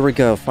 Okay, here we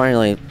go.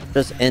 Finally.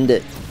 Just end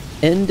it.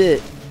 End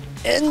it.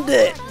 End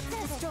it.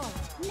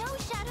 No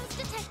shadows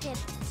detected.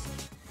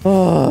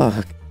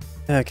 Oh,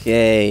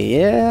 okay,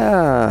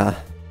 yeah.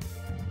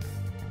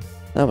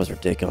 That was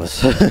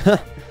ridiculous. Alright,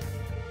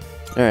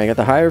 I got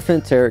the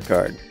Hierophant Tarot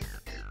card.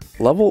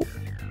 Level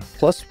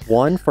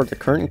 +1 for the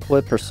current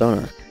equipped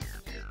persona.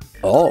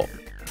 Oh.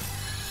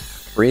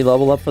 Free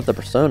level up for the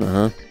persona,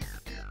 huh?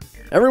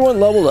 Everyone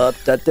leveled up.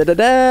 Da da da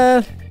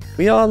da.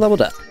 We all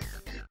leveled up.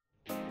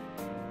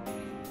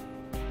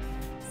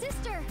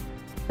 Sister.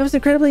 That was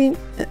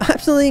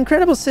absolutely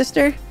incredible,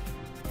 sister.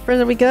 The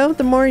further we go,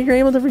 the more you're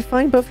able to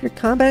refine both your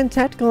combat and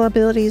tactical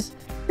abilities.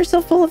 You're so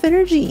full of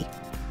energy.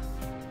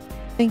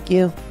 Thank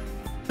you.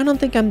 I don't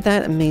think I'm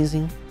that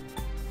amazing.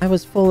 I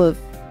was full of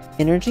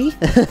energy?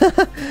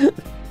 Yes.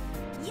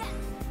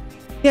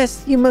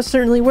 Yes, you most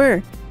certainly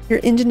were. Your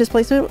engine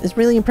displacement is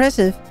really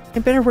impressive. I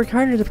better work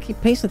harder to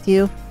keep pace with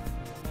you.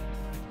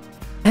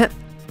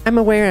 I'm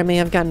aware I may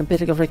have gotten a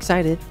bit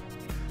overexcited.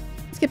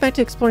 Let's get back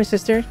to exploring,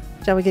 sister.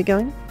 Shall we get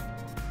going?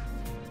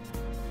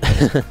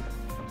 That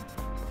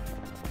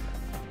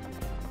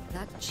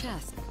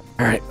chest.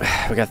 Alright,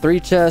 we got 3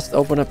 chests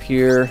open up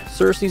here.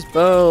 Cersei's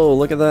bow,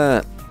 look at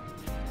that.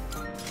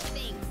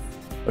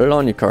 Put it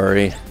on you,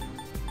 Kari.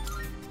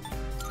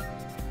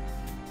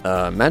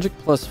 Magic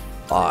plus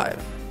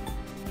 5.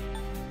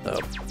 Oh.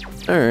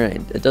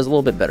 Alright, it does a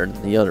little bit better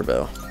than the other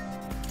bow.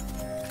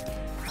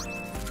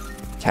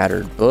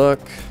 Tattered book.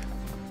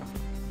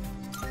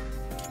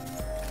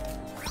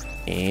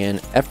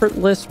 And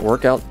effortless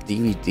workout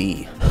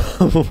DVD.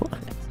 What?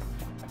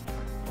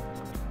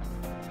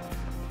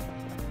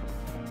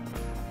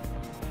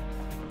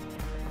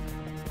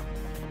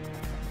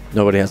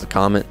 Nobody has a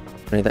comment.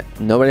 Anything?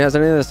 Nobody has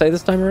anything to say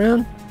this time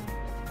around?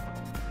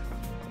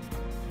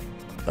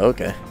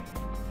 Okay.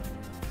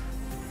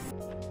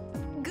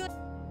 Good.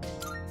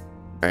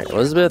 Alright,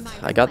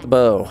 Elizabeth, I got the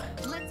bow.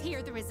 Let's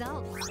hear the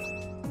results.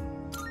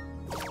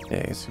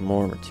 Okay, some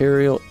more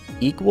material.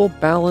 Equal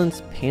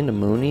balance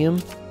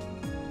pandemonium.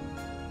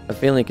 A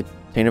feeling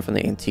container from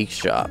the antique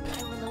shop.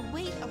 I will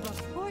await a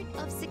report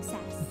of success.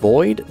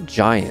 Void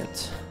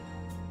Giant.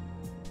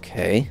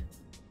 Okay.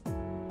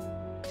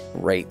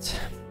 Great.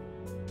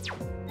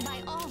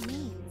 By all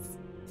means.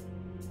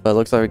 But it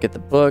looks like we get the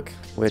book,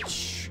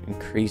 which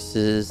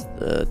increases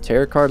the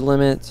tarot card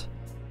limit.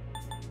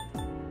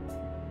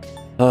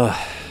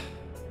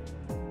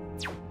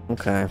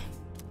 Okay.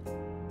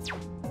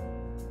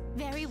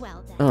 Very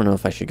well I then. don't know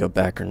if I should go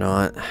back or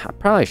not. I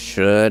probably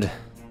should.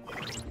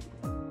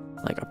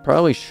 Like, I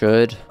probably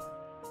should.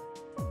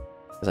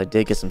 Because I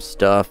did get some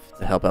stuff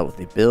to help out with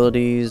the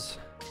abilities.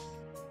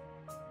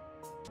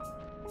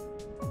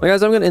 Well,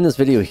 guys, I'm going to end this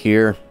video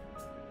here.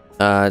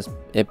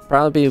 It'd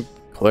probably be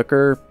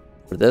quicker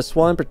for this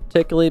one,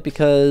 particularly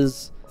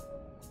because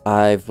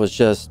I was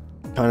just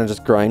kind of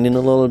just grinding a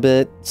little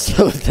bit.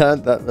 So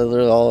that was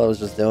literally all I was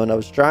just doing. I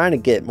was trying to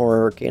get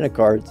more Arcana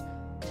cards.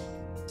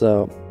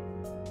 So,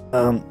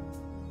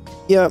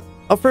 yeah,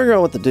 I'll figure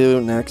out what to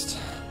do next.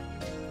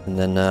 And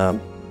then,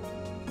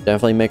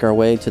 definitely make our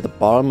way to the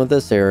bottom of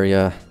this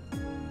area.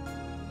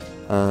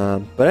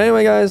 But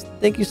anyway, guys,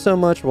 thank you so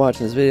much for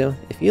watching this video.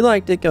 If you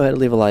liked it, go ahead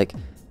and leave a like,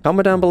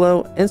 comment down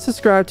below, and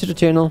subscribe to the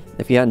channel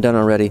if you hadn't done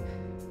already,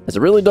 as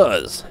it really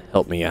does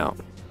help me out.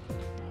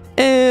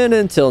 And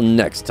until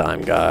next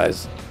time,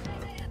 guys,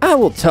 I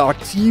will talk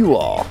to you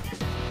all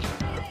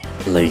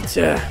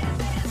later.